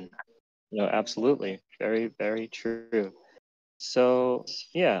 Amen. Absolutely. Very, very true. So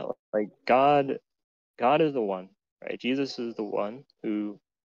yeah, like God is the one, right? Jesus is the one who,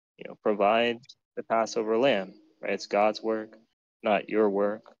 provides the Passover lamb, right? It's God's work, not your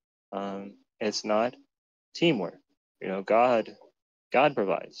work. It's not teamwork. God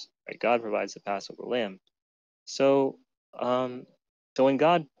provides, right? God provides the Passover lamb. So, so when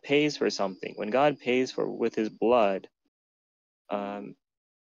God pays for something, when God pays for with His blood,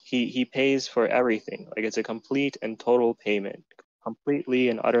 He pays for everything. Like it's a complete and total payment, completely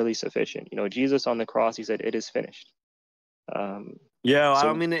and utterly sufficient. Jesus on the cross, He said, "It is finished." I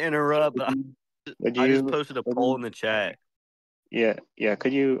don't mean to interrupt, but I just posted a poll in the chat. Yeah.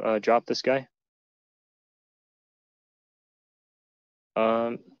 Could you drop this guy?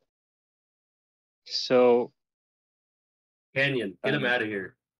 So Kenyon, get him out of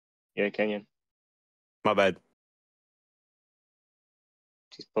here. Yeah, Kenyon. My bad.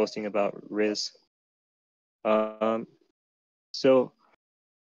 She's posting about Riz. So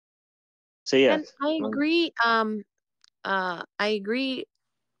yeah. And I agree. I agree.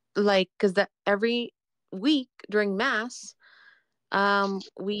 Like, because every week during Mass,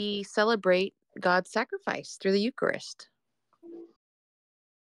 we celebrate God's sacrifice through the Eucharist.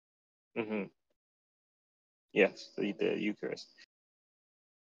 Mm-hmm. Yes, the Eucharist.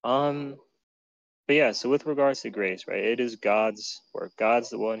 But yeah, so with regards to grace, right? It is God's work. God's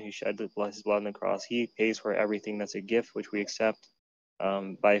the one who shed His blood on the cross. He pays for everything. That's a gift which we accept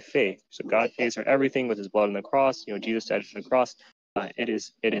by faith. So God pays for everything with His blood on the cross. Jesus said on the cross, it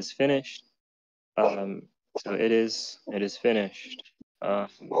is finished. So it is finished.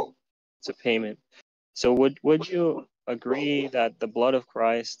 It's a payment. So would you agree that the blood of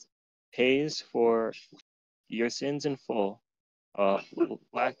Christ pays for your sins in full,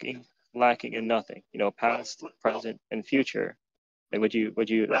 lacking lacking in nothing. You know, past, present, and future. Like, would you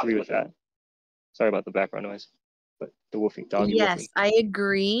agree with that? Sorry about the background noise, but the woofing doggy Yes, woofing. I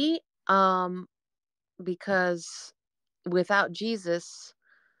agree. Because without Jesus,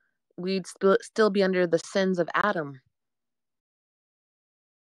 we'd still be under the sins of Adam.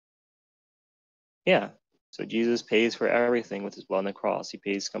 Yeah. So Jesus pays for everything with his blood on the cross. He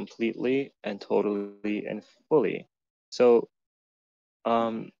pays completely and totally and fully. So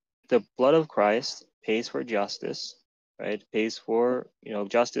the blood of Christ pays for justice, right? Pays for, you know,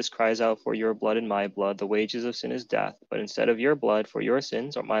 justice cries out for your blood and my blood. The wages of sin is death. But instead of your blood for your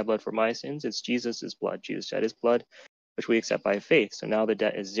sins or my blood for my sins, it's Jesus's blood. Jesus shed his blood, which we accept by faith. So now the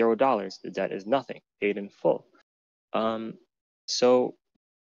debt is $0. The debt is nothing, paid in full. So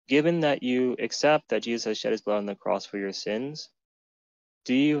given that you accept that Jesus has shed his blood on the cross for your sins,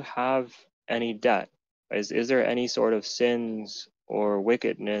 do you have any debt? Is there any sort of sins or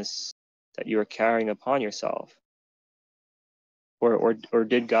wickedness that you are carrying upon yourself? Or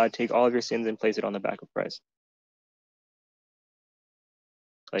did God take all of your sins and place it on the back of Christ?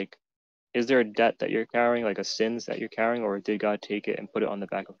 Like, is there a debt that you're carrying, like a sins that you're carrying, or did God take it and put it on the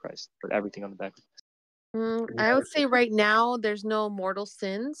back of Christ? Put everything on the back of Christ? I would say right now there's no mortal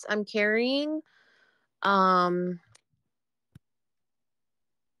sins I'm carrying. You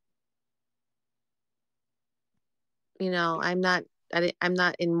know, I'm not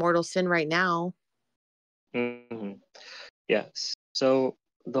in mortal sin right now. Mm-hmm. Yes. So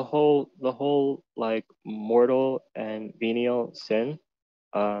the whole like mortal and venial sin,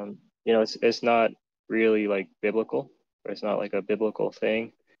 you know, it's not really like biblical, or it's not like a biblical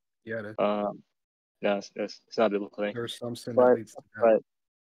thing. Yeah, it is. No, it's not a biblical thing. There's some sin that But leads to death.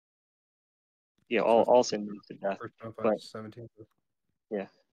 yeah, all sin leads to death. But 17. yeah,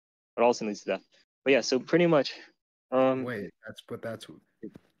 but all sin leads to death. But yeah, so pretty much. Wait, that's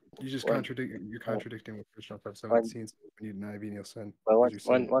you just contradict. You're contradicting what 1 John 5:17 says when you deny venial sin. One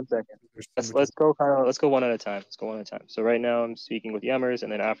second. Let's go one at a time. Let's go one at a time. So right now I'm speaking with Yemmers,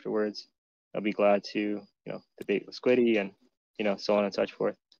 and then afterwards I'll be glad to, you know, debate with Squiddy, and, you know, so on and such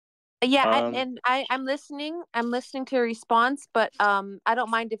forth. Yeah, I'm listening. I'm listening to a response, but I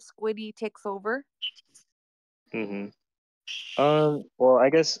don't mind if Squiddy takes over. Well, I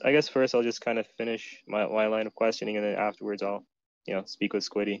guess first I'll just kind of finish my line of questioning, and then afterwards I'll, you know, speak with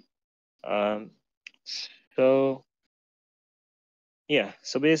Squiddy. So yeah,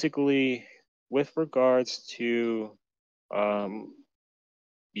 so basically with regards to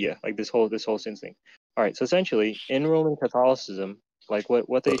yeah, like this whole sin thing. All right, so essentially in Roman Catholicism, like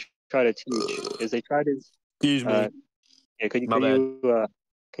what they try to teach is they try to Excuse me. Yeah, can you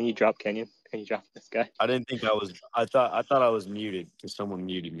drop Kenyon? Can you drop this guy? I didn't think I was. I thought I was muted because someone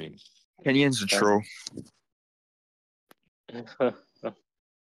muted me. Kenyon's a troll.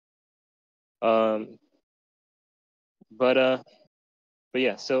 But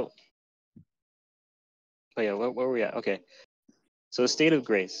yeah, so where were we at? Okay, so state of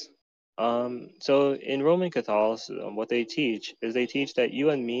grace. So in Roman Catholicism, what they teach is they teach that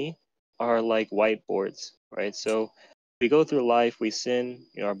you and me are like whiteboards, right? So we go through life, we sin,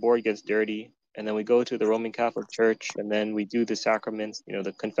 you know, our board gets dirty, and then we go to the Roman Catholic Church, and then we do the sacraments, you know,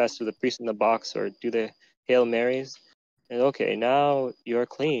 the confess to the priest in the box, or do the Hail Marys, and okay, now you're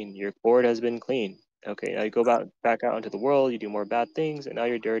clean. Your board has been clean. Okay, now you go back out into the world, you do more bad things, and now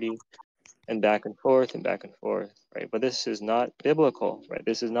you're dirty, and back and forth, right? But this is not biblical, right?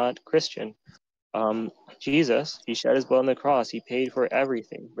 This is not Christian. Jesus, he shed his blood on the cross. He paid for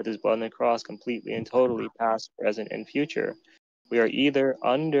everything with his blood on the cross, completely and totally, past, present, and future. We are either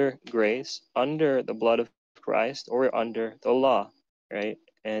under grace, under the blood of Christ, or we're under the law, right?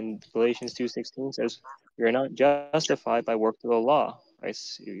 And Galatians 2:16 says, you're not justified by works of the law, right?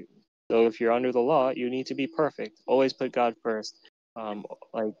 So if you're under the law, you need to be perfect. Always put God first.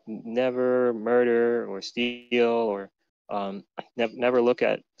 Like never murder or steal, or never look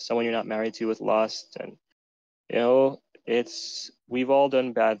at someone you're not married to with lust. And, you know, we've all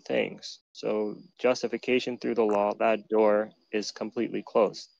done bad things. So justification through the law, that door is completely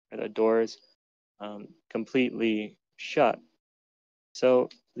closed. The door is completely shut. So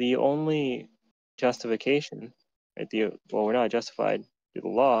the only justification, right? We're not justified through the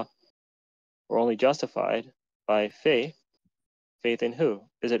law. We're only justified by faith. Faith in who?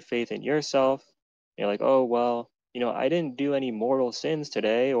 Is it faith in yourself? You're like, oh, well, you know, I didn't do any mortal sins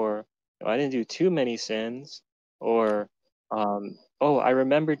today, or you know, I didn't do too many sins, or oh, I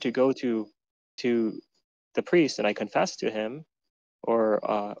remembered to go to the priest and I confessed to him, or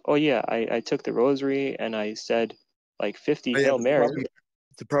oh yeah, I took the rosary and I said like 50 Hail Marys.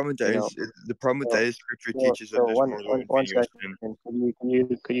 The problem with that is Scripture teaches that there's mortal and venial sin.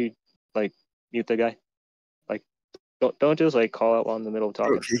 Could you like mute the guy. Like don't just like call out while in the middle of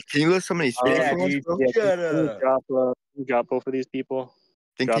talking. Bro, can you let somebody speak for once, bro? Can you drop both of these people?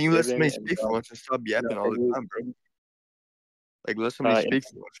 Then Drop can you let Ibn somebody and, speak for once and stop yapping all the time, bro? Like let somebody speak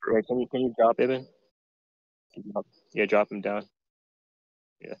for once, bro. Yeah, can you drop Ibn? Yeah, drop him down.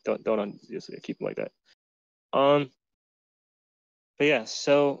 Yeah, don't just keep him like that. But yeah,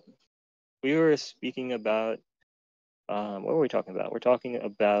 so we were speaking about what were we talking about? We're talking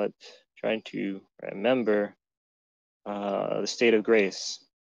about trying to remember the state of grace,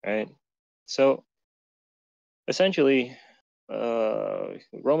 right? So essentially,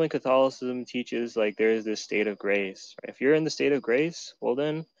 Roman Catholicism teaches like there is this state of grace. Right? If you're in the state of grace, well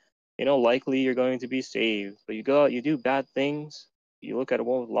then, likely you're going to be saved. But you go out, you do bad things, you look at a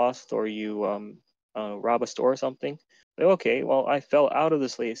woman with lust, or you rob a store or something. Like, okay, well I fell out of the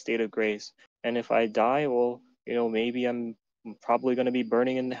state of grace, and if I die, well, maybe I'm probably going to be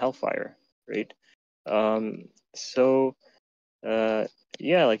burning in the hellfire, right? So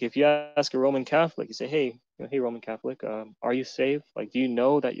yeah, like if you ask a Roman Catholic, you say, hey, hey Roman Catholic, are you saved? Like, do you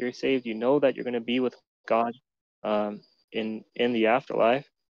know that you're saved? Do you know that you're going to be with God in the afterlife?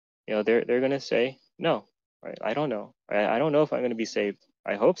 They're going to say no, right? I don't know. I don't know if I'm going to be saved.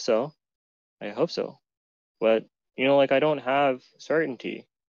 I hope so. But like I don't have certainty,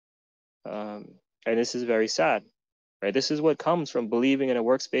 and this is very sad, right? This is what comes from believing in a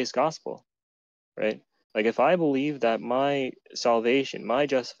works-based gospel, right? Like if I believe that my salvation, my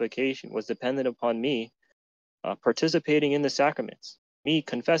justification was dependent upon me participating in the sacraments, me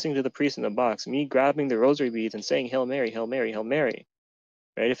confessing to the priest in the box, me grabbing the rosary beads and saying Hail Mary, Hail Mary, Hail Mary,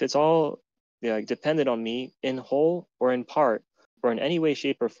 right? If it's all dependent on me in whole or in part or in any way,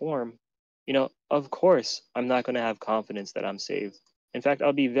 shape, or form, of course I'm not going to have confidence that I'm saved. In fact,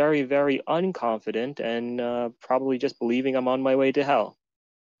 I'll be very, very unconfident and probably just believing I'm on my way to hell.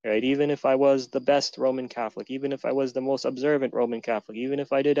 Right? Even if I was the best Roman Catholic, even if I was the most observant Roman Catholic, even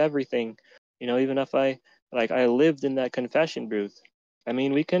if I did everything, even if I lived in that confession booth. I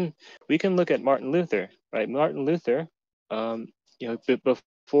mean, we can look at Martin Luther, right? Martin Luther,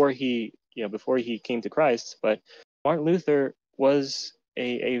 before he came to Christ, but Martin Luther was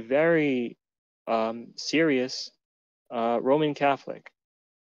a very serious Roman Catholic.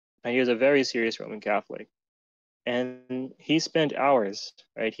 And he was a very serious Roman Catholic. And he spent hours,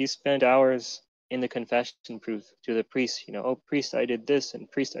 right? He spent hours in the confession booth to the priest, oh, priest, I did this,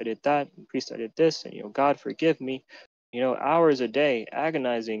 and priest, I did that, and priest, I did this, and, God, forgive me, hours a day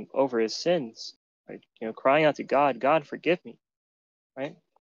agonizing over his sins, right? Crying out to God, God, forgive me, right?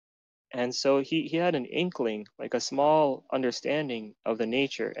 And so he had an inkling, like a small understanding of the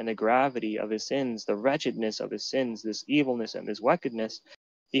nature and the gravity of his sins, the wretchedness of his sins, this evilness and this wickedness.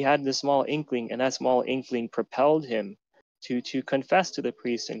 He had this small inkling, and that small inkling propelled him to confess to the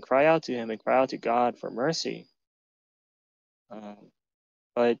priest and cry out to him and cry out to God for mercy.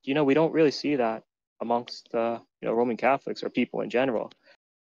 But we don't really see that amongst Roman Catholics or people in general.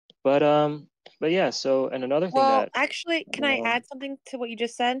 But yeah. So, and another thing Well, that actually, can I add something to what you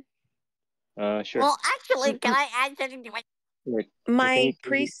just said? Sure. Well, actually, can I add something to what? My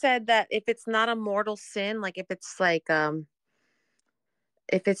priest said that if it's not a mortal sin, like if it's like a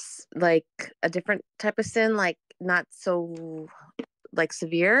different type of sin, like not so like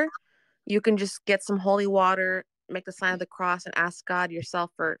severe, you can just get some holy water, make the sign of the cross, and ask God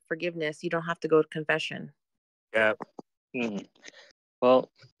yourself for forgiveness. You don't have to go to confession. Yeah. Well,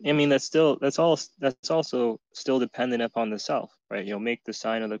 I mean that's also still dependent upon the self, right? Make the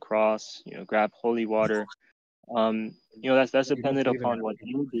sign of the cross, grab holy water. That's dependent upon what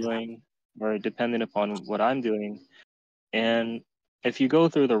you're doing, or dependent upon what I'm doing. And if you go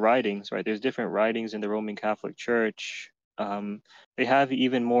through the writings, right, there's different writings in the Roman Catholic Church. They have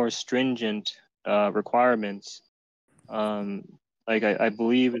even more stringent requirements. Like I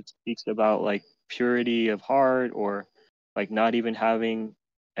believe it speaks about like purity of heart, or like not even having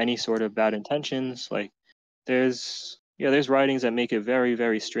any sort of bad intentions. Like there's writings that make it very,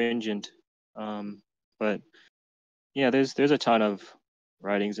 very stringent. But yeah, there's a ton of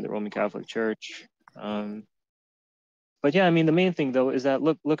writings in the Roman Catholic Church. But yeah, I mean the main thing though is that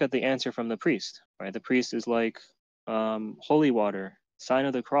look at the answer from the priest, right? The priest is like holy water, sign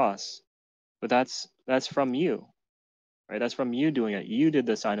of the cross, but that's from you, right? That's from you doing it. You did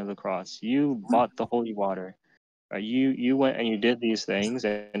the sign of the cross. You bought the holy water. Right? You went and you did these things,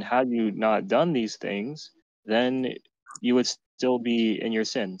 and had you not done these things, then you would still be in your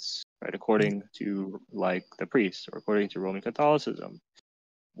sins, right? According to like the priest, or according to Roman Catholicism.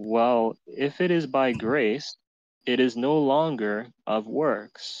 Well, if it is by grace, it is no longer of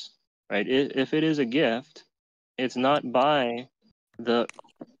works, right? If it is a gift, it's not by the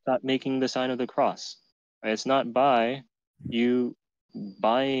making the sign of the cross. Right? It's not by you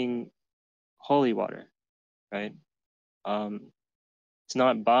buying holy water, right? It's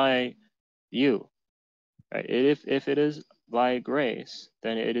not by you, right? If it is by grace,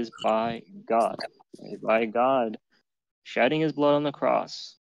 then it is by God, right? By God shedding His blood on the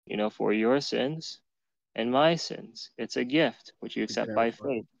cross, for your sins and my sins. It's a gift which you accept by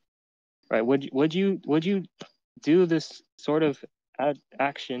faith, right? Would you do this sort of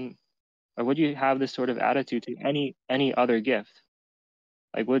action, or would you have this sort of attitude to any other gift?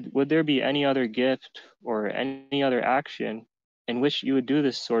 Like, would there be any other gift or any other action in which you would do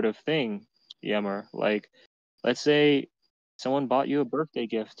this sort of thing, Yemmer? Like, let's say someone bought you a birthday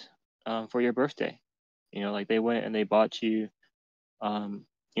gift for your birthday. Like they went and they bought you,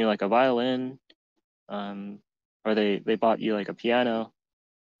 like a violin, or they bought you like a piano.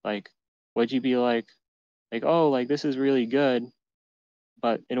 Like, would you be like, oh, like this is really good,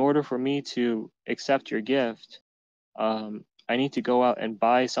 but in order for me to accept your gift, I need to go out and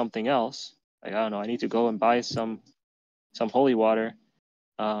buy something else. Like, I don't know, I need to go and buy some holy water,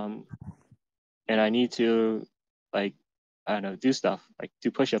 and I need to, like, I don't know, do stuff like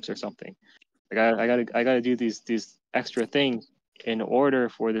do push-ups or something. Like I gotta do these extra things in order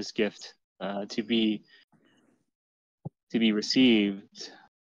for this gift to be received.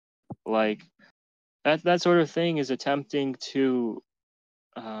 Like that sort of thing is attempting to,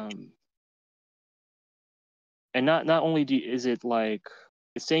 and not only is it like,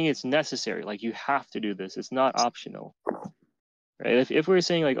 it's saying it's necessary, like you have to do this. It's not optional, right? If we're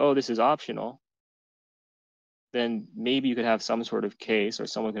saying like, oh, this is optional, then maybe you could have some sort of case, or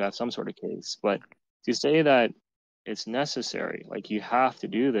someone could have some sort of case. But to say that it's necessary, like you have to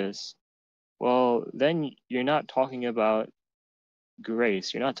do this, well, then you're not talking about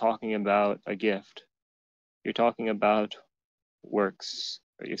grace. You're not talking about a gift. You're talking about works.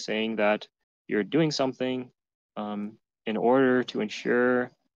 Or you're saying that you're doing something in order to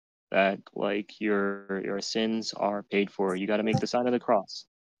ensure that like your sins are paid for. You got to make the sign of the cross.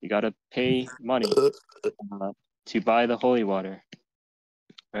 You got to pay money to buy the holy water,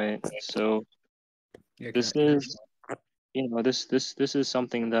 right? So this is, this is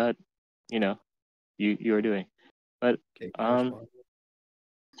something that you are doing. But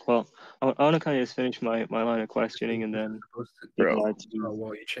well, I want to kind of just finish my line of questioning, and then well,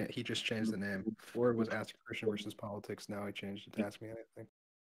 he just changed the name. Before it was Ask a Christian versus Politics. Now he changed it to Ask Me Anything.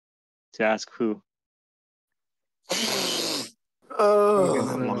 To ask who?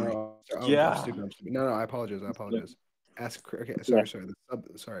 No, yeah. I'm stupid. No, I apologize. Ask. Okay, sorry.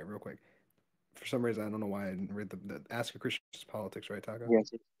 Sorry, real quick. For some reason, I don't know why I didn't read the Ask a Christian versus Politics, right, Taco?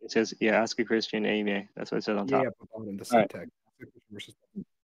 Yes, it says, Ask a Christian, AMA. That's what it says on top. Yeah, but the subtext. Versus...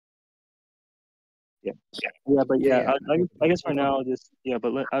 Yeah, but I guess for now, just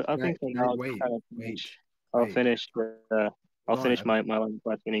but I think for now, I'll finish my line of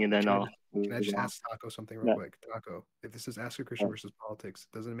questioning, and then Can I just ask Taco something real quick? Taco, if this is Ask a Christian versus Politics,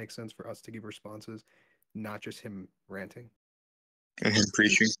 doesn't it make sense for us to give responses, not just him ranting? And him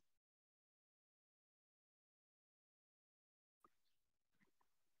preaching.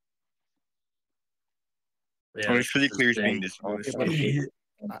 Yeah, it's pretty clear he's being dishonest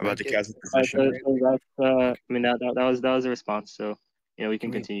about the Catholic position. I mean, that was a response, so we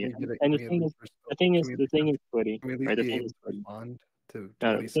can continue. And the thing is, Twitty, right? The thing is, respond to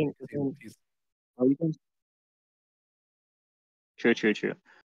what he's saying. True.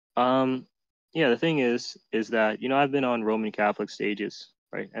 Yeah, the thing is that I've been on Roman Catholic stages,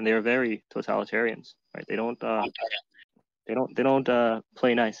 right? And they're very totalitarians, right? They don't play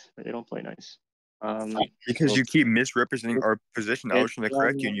nice. Right? They don't play nice. Because you keep misrepresenting our position. I was trying to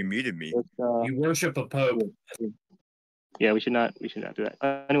correct you, and you muted me. You worship a pope. Yeah, we should not do that.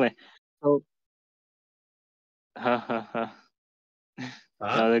 Anyway, so the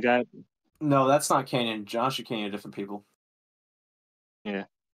guy. No, that's not Canyon. Josh and Canyon are different people. Yeah.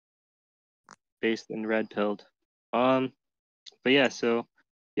 Based and red pilled. But yeah, so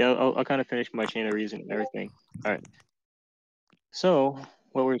I'll kind of finish my chain of reasoning and everything. All right. So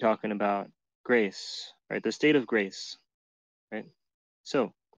what we're talking about, grace, right? The state of grace, right?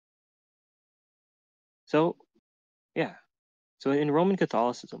 So yeah. So in Roman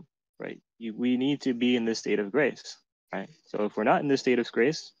Catholicism, right, we need to be in this state of grace, right? So if we're not in this state of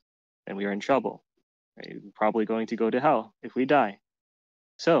grace, then we are in trouble. Right? We're probably going to go to hell if we die.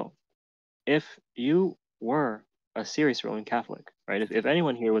 So if you were a serious Roman Catholic, right? If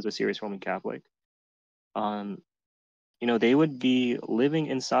anyone here was a serious Roman Catholic, they would be living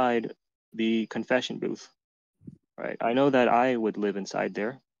inside the confession booth, right? I know that I would live inside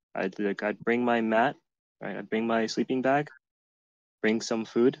there. I'd bring my mat, right? I'd bring my sleeping bag, bring some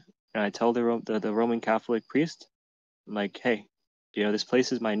food, and I tell the Roman Catholic priest, I'm like, hey, this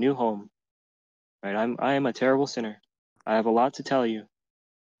place is my new home, right? I am a terrible sinner. I have a lot to tell you.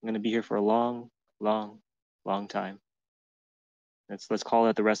 I'm going to be here for a long, long, long time. Let's call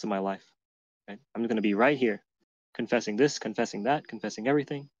it the rest of my life. Right? I'm going to be right here, confessing this, confessing that, confessing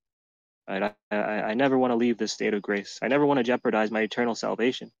everything. Right? I never want to leave this state of grace. I never want to jeopardize my eternal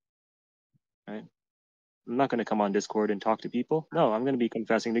salvation. Right? I'm not going to come on Discord and talk to people. No, I'm going to be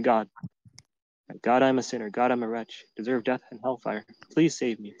confessing to God. Right? God, I'm a sinner. God, I'm a wretch. Deserve death and hellfire. Please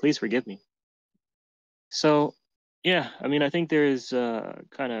save me. Please forgive me. So, yeah, I mean, I think there is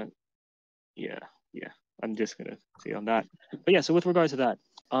kind of, yeah. I'm just gonna say on that. But yeah, so with regard to that,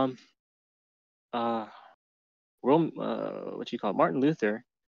 Martin Luther.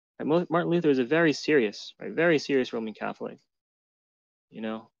 Martin Luther is a very serious Roman Catholic.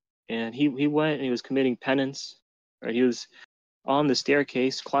 And he went and he was committing penance. Right, he was on the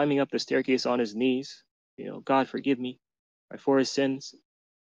staircase, climbing up the staircase on his knees. God forgive me, right, for his sins.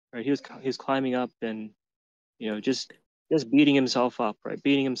 Right, he was climbing up and just beating himself up, right,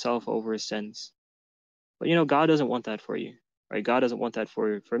 beating himself over his sins. But God doesn't want that for you, right? God doesn't want that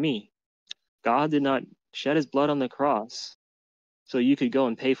for me. God did not shed his blood on the cross so you could go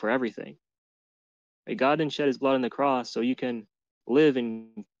and pay for everything. Right? God didn't shed his blood on the cross so you can live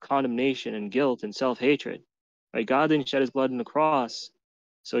in condemnation and guilt and self-hatred. Right? God didn't shed his blood on the cross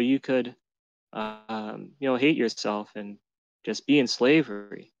so you could hate yourself and just be in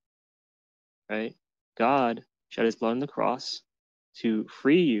slavery. Right? God shed his blood on the cross to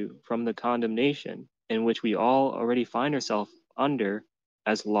free you from the condemnation in which we all already find ourselves under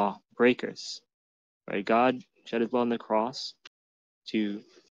as law breakers. Right? God shed his blood on the cross to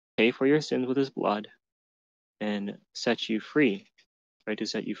pay for your sins with his blood and set you free, right? To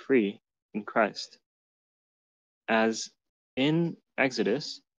set you free in Christ. As in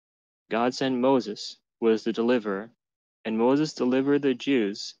Exodus, God sent Moses, who was the deliverer, and Moses delivered the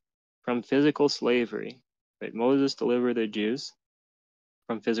Jews from physical slavery. Right? Moses delivered the Jews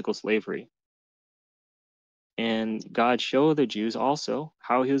from physical slavery. And God showed the Jews also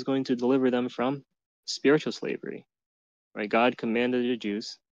how he was going to deliver them from spiritual slavery. Right? God commanded the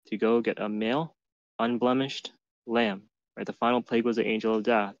Jews to go get a male, unblemished lamb. Right? The final plague was the angel of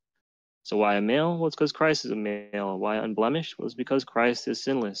death. So why a male? Well, it's because Christ is a male. Why unblemished? Well, it's because Christ is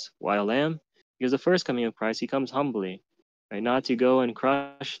sinless. Why a lamb? Because the first coming of Christ, he comes humbly. Right? Not to go and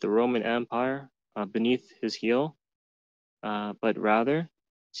crush the Roman Empire beneath his heel, but rather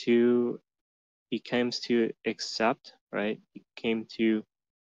he comes to accept, right? He came to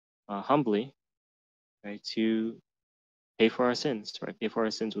humbly, right, to pay for our sins, right? Pay for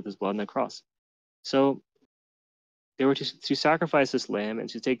our sins with his blood on the cross. So they were to sacrifice this lamb and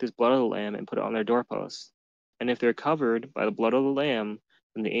to take this blood of the lamb and put it on their doorposts. And if they're covered by the blood of the lamb,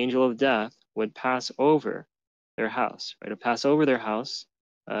 then the angel of death would pass over their house, right? To pass over their house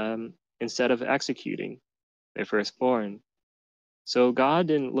instead of executing their firstborn. So God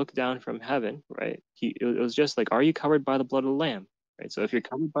didn't look down from heaven, right? It was just like, are you covered by the blood of the lamb? Right? So if you're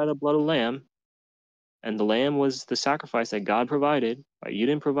covered by the blood of the lamb, and the lamb was the sacrifice that God provided, right? You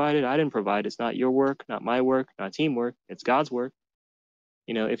didn't provide it, I didn't provide it. It's not your work, not my work, not teamwork. It's God's work.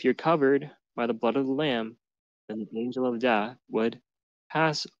 If you're covered by the blood of the lamb, then the angel of death would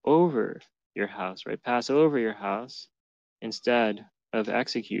pass over your house, right? Pass over your house instead of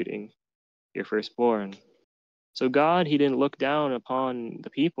executing your firstborn. So God, he didn't look down upon the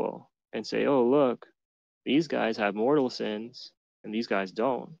people and say, oh, look, these guys have mortal sins and these guys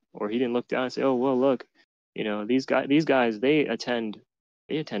don't. Or he didn't look down and say, oh, well, look, these guys, they attend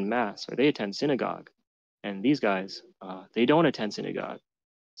mass or they attend synagogue. And these guys, they don't attend synagogue.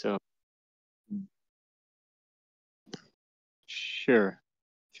 So sure.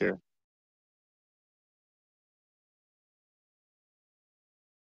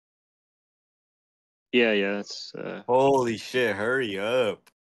 Yeah, that's holy shit, hurry up.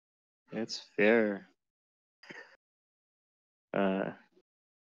 It's fair. But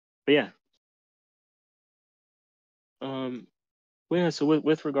yeah. So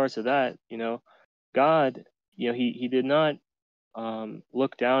with regards to that, God, he did not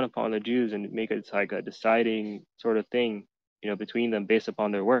look down upon the Jews and make it like a deciding sort of thing, between them based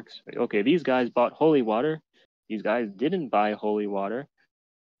upon their works. Right? Okay, these guys bought holy water. These guys didn't buy holy water.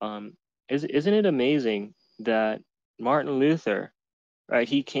 Isn't it amazing that Martin Luther, right,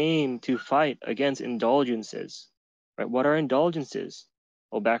 he came to fight against indulgences. Right? What are indulgences?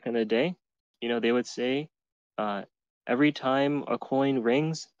 Well, back in the day, they would say, every time a coin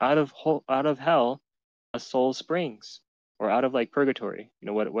rings out of hell, a soul springs, or out of like purgatory,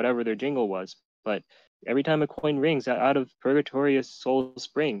 whatever their jingle was But every time a coin rings, out of purgatory a soul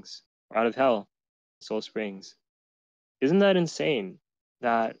springs, or out of hell a soul springs. Isn't that insane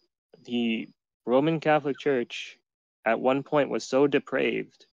that the Roman Catholic Church at one point was so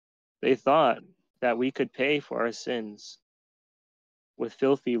depraved, they thought that we could pay for our sins with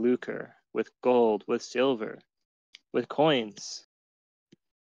filthy lucre, with gold, with silver, with coins?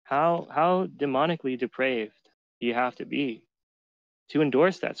 How demonically depraved do you have to be to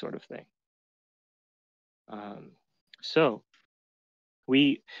endorse that sort of thing? So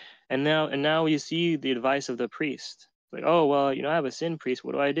now you see the advice of the priest. Like, oh well, I have a sin, priest.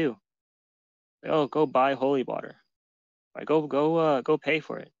 What do I do? Like, oh, go buy holy water. Right, go pay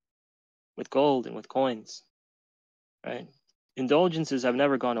for it with gold and with coins. Right? Indulgences have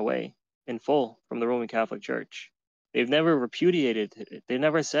never gone away in full from the Roman Catholic Church. They've never repudiated it. They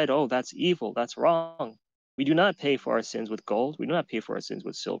never said, oh, that's evil, that's wrong. We do not pay for our sins with gold. We do not pay for our sins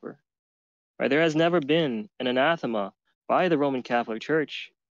with silver. Right? There has never been an anathema by the Roman Catholic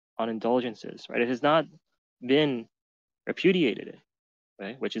Church on indulgences. Right? It has not been repudiated,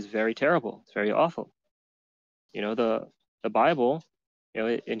 right? Which is very terrible. It's very awful. The Bible,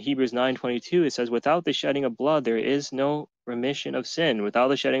 in Hebrews 9:22, it says, without the shedding of blood, there is no remission of sin. Without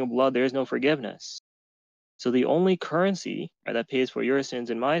the shedding of blood, there is no forgiveness. So the only currency, right, that pays for your sins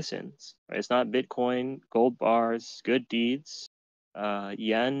and my sins, right, it's not Bitcoin, gold bars, good deeds,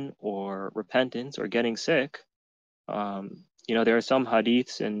 yen, or repentance, or getting sick. There are some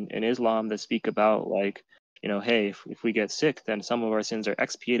hadiths in Islam that speak about, like, hey, if we get sick, then some of our sins are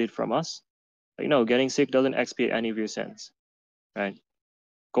expiated from us. Like, no, getting sick doesn't expiate any of your sins, right?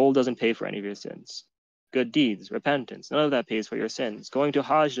 Gold doesn't pay for any of your sins. Good deeds, repentance, none of that pays for your sins. Going to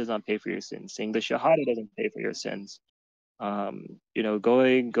Hajj does not pay for your sins. Saying the Shahada doesn't pay for your sins.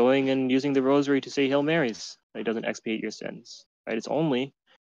 Going and using the rosary to say Hail Marys, it doesn't expiate your sins, right? It's only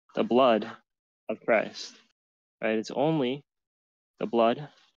the blood of Christ, right? It's only the blood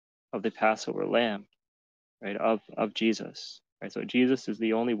of the Passover lamb, right? Of Jesus, right? So Jesus is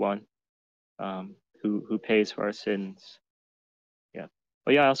the only one who pays for our sins. Yeah.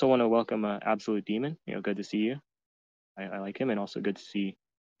 But yeah, I also want to welcome Absolute Demon. Good to see you. I like him, and also good to see,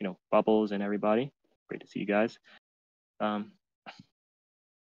 Bubbles and everybody. Great to see you guys. You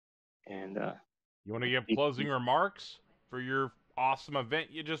want to give closing remarks for your awesome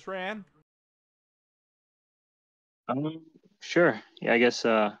event you just ran? Sure. Yeah, I guess.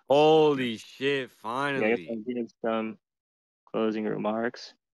 Holy shit! Yeah, I Finally. guess I'll give some closing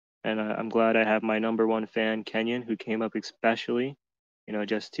remarks, and I'm glad I have my number one fan, Kenyon, who came up especially,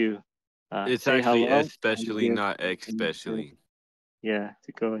 just to It's say actually hello. especially, not especially. Yeah,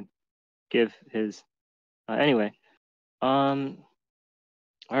 to go and give his. Anyway, all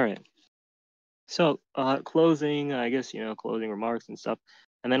right. So, closing, I guess, closing remarks and stuff.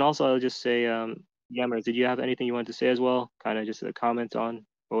 And then also I'll just say, Yammer, did you have anything you wanted to say as well? Kind of just a comment on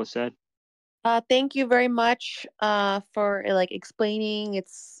what was said? Thank you very much for explaining.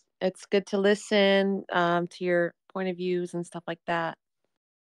 It's good to listen to your point of views and stuff like that.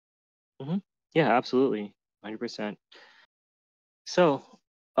 Mm-hmm. Yeah, absolutely. 100%. So,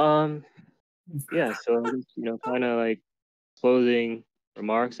 yeah, so I guess, kind of like closing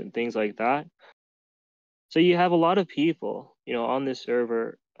remarks and things like that. So you have a lot of people, on this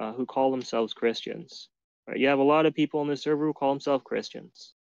server who call themselves Christians. Right? You have a lot of people on this server who call themselves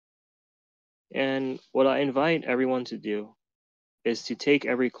Christians. And what I invite everyone to do is to take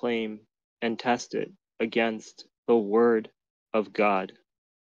every claim and test it against the Word of God.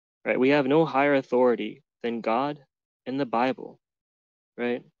 Right? We have no higher authority than God and the Bible.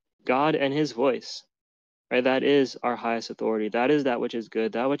 Right? God and His voice. Right? That is our highest authority. That is that which is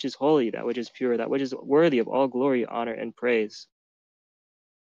good, that which is holy, that which is pure, that which is worthy of all glory, honor, and praise.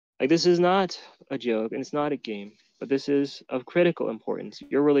 Like, this is not a joke and it's not a game, but this is of critical importance.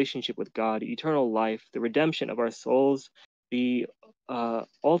 Your relationship with God, eternal life, the redemption of our souls, the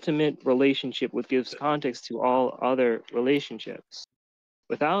ultimate relationship which gives context to all other relationships.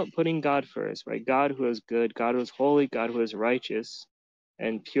 Without putting God first, right? God who is good, God who is holy, God who is righteous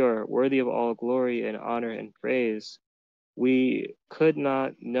and pure, worthy of all glory and honor and praise, we could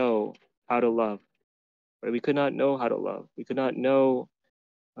not know how to love. Right? We could not know how to love. We could not know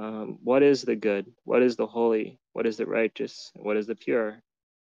what is the good, what is the holy, what is the righteous, and what is the pure.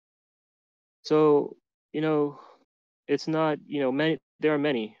 So, it's not, there are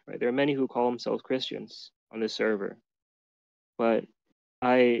many, right? There are many who call themselves Christians on this server. But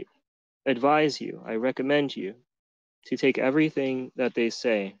I advise you, I recommend you to take everything that they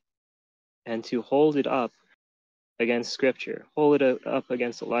say and to hold it up against Scripture, hold it up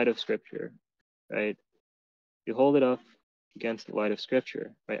against the light of Scripture, right? You hold it up against the light of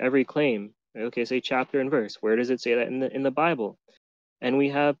Scripture, right? Every claim Okay, say chapter and verse. Where does it say that in the Bible? And we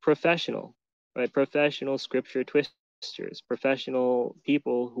have professional, right? Professional scripture twisters, professional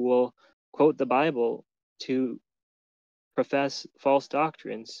people who will quote the Bible to profess false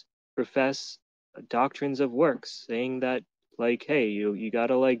doctrines, profess doctrines of works, saying that, like, hey, you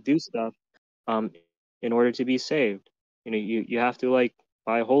gotta like do stuff in order to be saved. You know, you have to like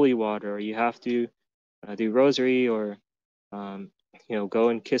buy holy water, or you have to do rosary, or you know, go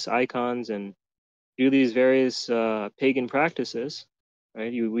and kiss icons and do these various pagan practices,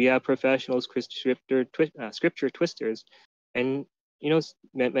 right? We have professionals, scripture twisters, and you know,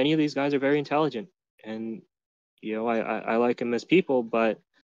 many of these guys are very intelligent, and you know, I like them as people, but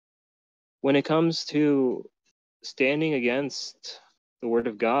when it comes to standing against the word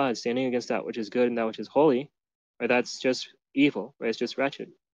of God, standing against that which is good and that which is holy, right, that's just evil, right? It's just wretched.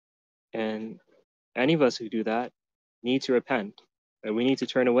 And any of us who do that need to repent. Right? We need to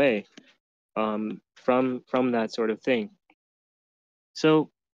turn away from that sort of thing. So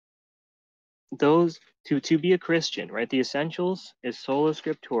those to be a Christian, right? The essentials is sola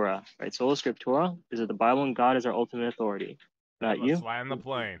scriptura, right? Sola scriptura is that the Bible and God is our ultimate authority, not you. Let's land the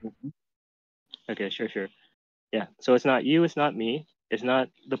plane. Okay, sure. Yeah. So it's not you, it's not me, it's not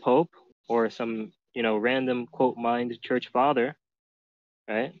the Pope or some, you know, random quote mind church father,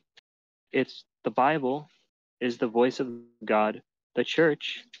 right? It's the Bible is the voice of God. The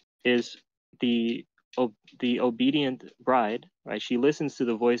church is the obedient bride, right? She listens to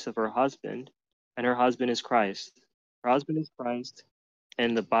the voice of her husband, and her husband is Christ. Her husband is Christ,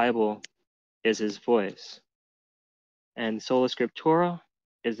 and the Bible is his voice. And sola scriptura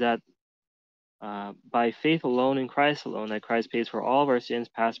is that by faith alone in Christ alone, that Christ pays for all of our sins,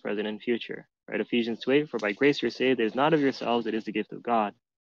 past, present, and future. Right? Ephesians 2:8, for by grace you're saved, it is not of yourselves, it is the gift of God.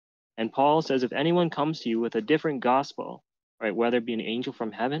 And Paul says, if anyone comes to you with a different gospel, right, whether it be an angel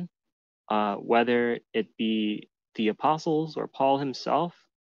from heaven, whether it be the apostles or Paul himself,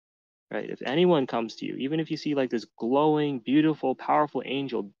 right, if anyone comes to you, even if you see like this glowing, beautiful, powerful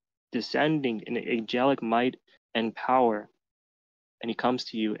angel descending in angelic might and power, and he comes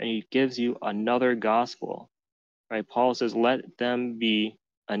to you and he gives you another gospel, right? Paul says, let them be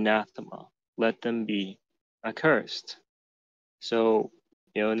anathema, let them be accursed. So,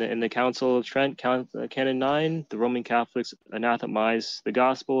 you know, in the Council of Trent, Canon 9, the Roman Catholics anathemize the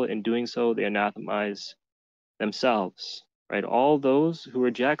gospel. In doing so, they anathemize themselves, right? All those who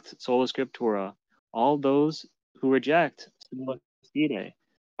reject sola scriptura, all those who reject sola fide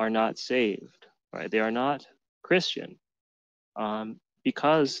are not saved, right? They are not Christian,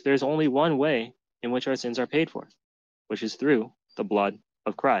 because there's only one way in which our sins are paid for, which is through the blood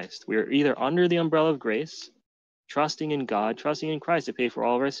of Christ. We are either under the umbrella of grace, trusting in God, trusting in Christ to pay for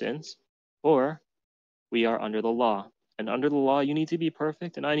all of our sins, or we are under the law. And under the law, you need to be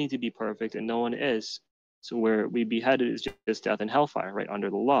perfect, and I need to be perfect, and no one is. So where we beheaded is just death and hellfire, right, under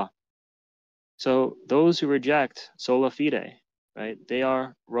the law. So those who reject sola fide, right, they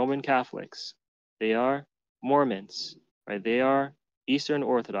are Roman Catholics, they are Mormons, right, they are Eastern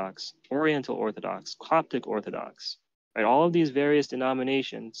Orthodox, Oriental Orthodox, Coptic Orthodox, right, all of these various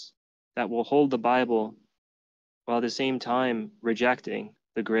denominations that will hold the Bible while at the same time rejecting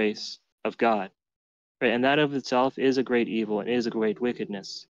the grace of God. Right? And that of itself is a great evil and is a great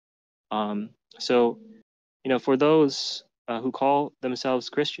wickedness. So, you know, for those who call themselves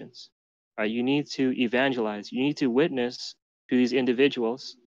Christians, you need to evangelize. You need to witness to these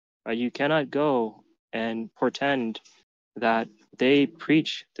individuals. You cannot go and pretend that they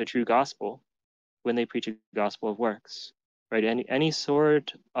preach the true gospel when they preach a gospel of works. Right? Any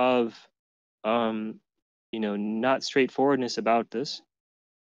sort of you know, not straightforwardness about this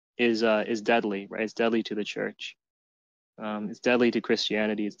is deadly, right? It's deadly to the church. It's deadly to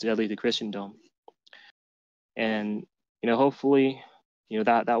Christianity. It's deadly to Christendom. And you know, hopefully, you know,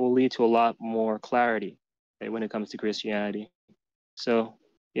 that will lead to a lot more clarity, right, when it comes to Christianity. So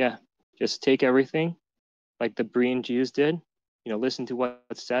yeah, just take everything like the Berean Jews did. You know, listen to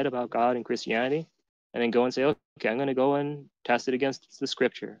what's said about God and Christianity, and then go and say, okay, I'm going to go and test it against the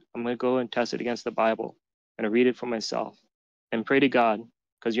Scripture. I'm going to go and test it against the Bible. I'm going to read it for myself and pray to God,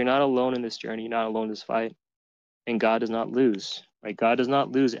 because you're not alone in this journey. You're not alone in this fight. And God does not lose, right? God does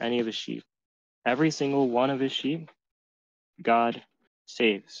not lose any of his sheep. Every single one of his sheep, God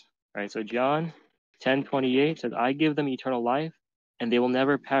saves, right? So John 10:28 says, I give them eternal life, and they will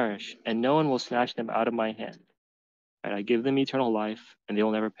never perish, and no one will snatch them out of my hand. Right? I give them eternal life, and they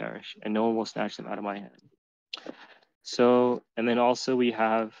will never perish, and no one will snatch them out of my hand. So, and then also we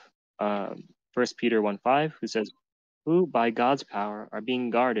have 1 Peter 1:5, who says, who by God's power are being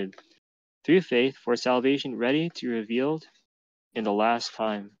guarded through faith for salvation ready to be revealed in the last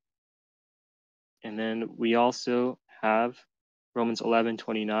time. And then we also have Romans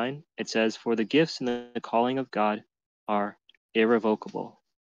 11:29. It says, "For the gifts and the calling of God are irrevocable,"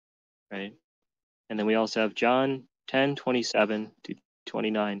 right? And then we also have John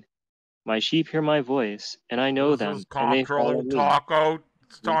 10:27-29. "My sheep hear my voice, and I know them, and they follow me. Taco.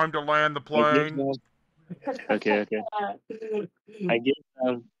 It's time to land the plane. Okay.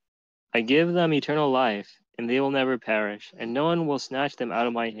 I give them eternal life, and they will never perish, and no one will snatch them out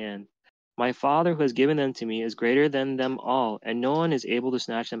of my hand. My Father who has given them to me is greater than them all, and no one is able to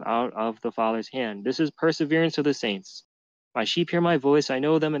snatch them out of the Father's hand. This is perseverance of the saints. My sheep hear my voice, I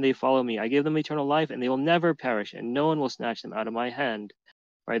know them, and they follow me. I give them eternal life, and they will never perish, and no one will snatch them out of my hand."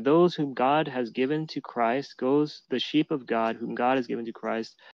 Right? Those whom God has given to Christ, the sheep of God, whom God has given to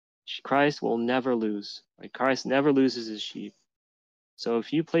Christ, Christ will never lose. Right? Christ never loses his sheep. So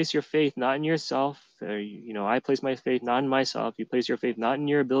if you place your faith not in yourself, or, I place my faith not in myself, you place your faith not in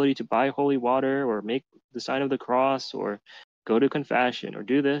your ability to buy holy water or make the sign of the cross or go to confession or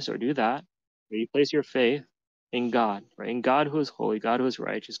do this or do that, but you place your faith in God, right? In God who is holy, God who is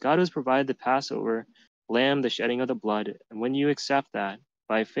righteous, God who has provided the Passover lamb, the shedding of the blood. And when you accept that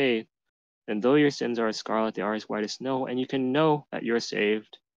by faith, then though your sins are as scarlet, they are as white as snow, and you can know that you're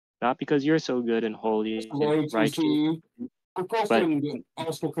saved, not because you're so good and holy and righteous, but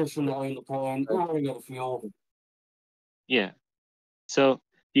ask a Christian to own the plane. You're only gonna feel. yeah. So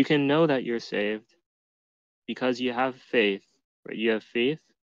you can know that you're saved because you have faith, right? You have faith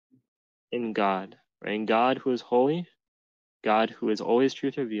in God, right? In God who is holy, God who is always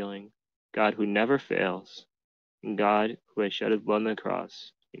truth revealing, God who never fails, and God who has shed his blood on the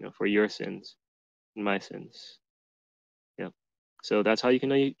cross, for your sins and my sins. Yep. So that's how you can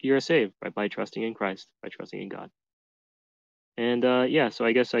know you're saved, right? By trusting in Christ, by trusting in God. And so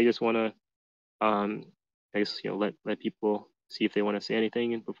I guess I just want to, let people see if they want to say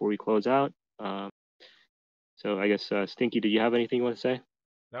anything before we close out. So I guess, Stinky, do you have anything you want to say?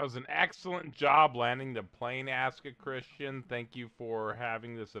 That was an excellent job landing the plane, Ask a Christian. Thank you for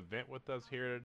having this event with us here today.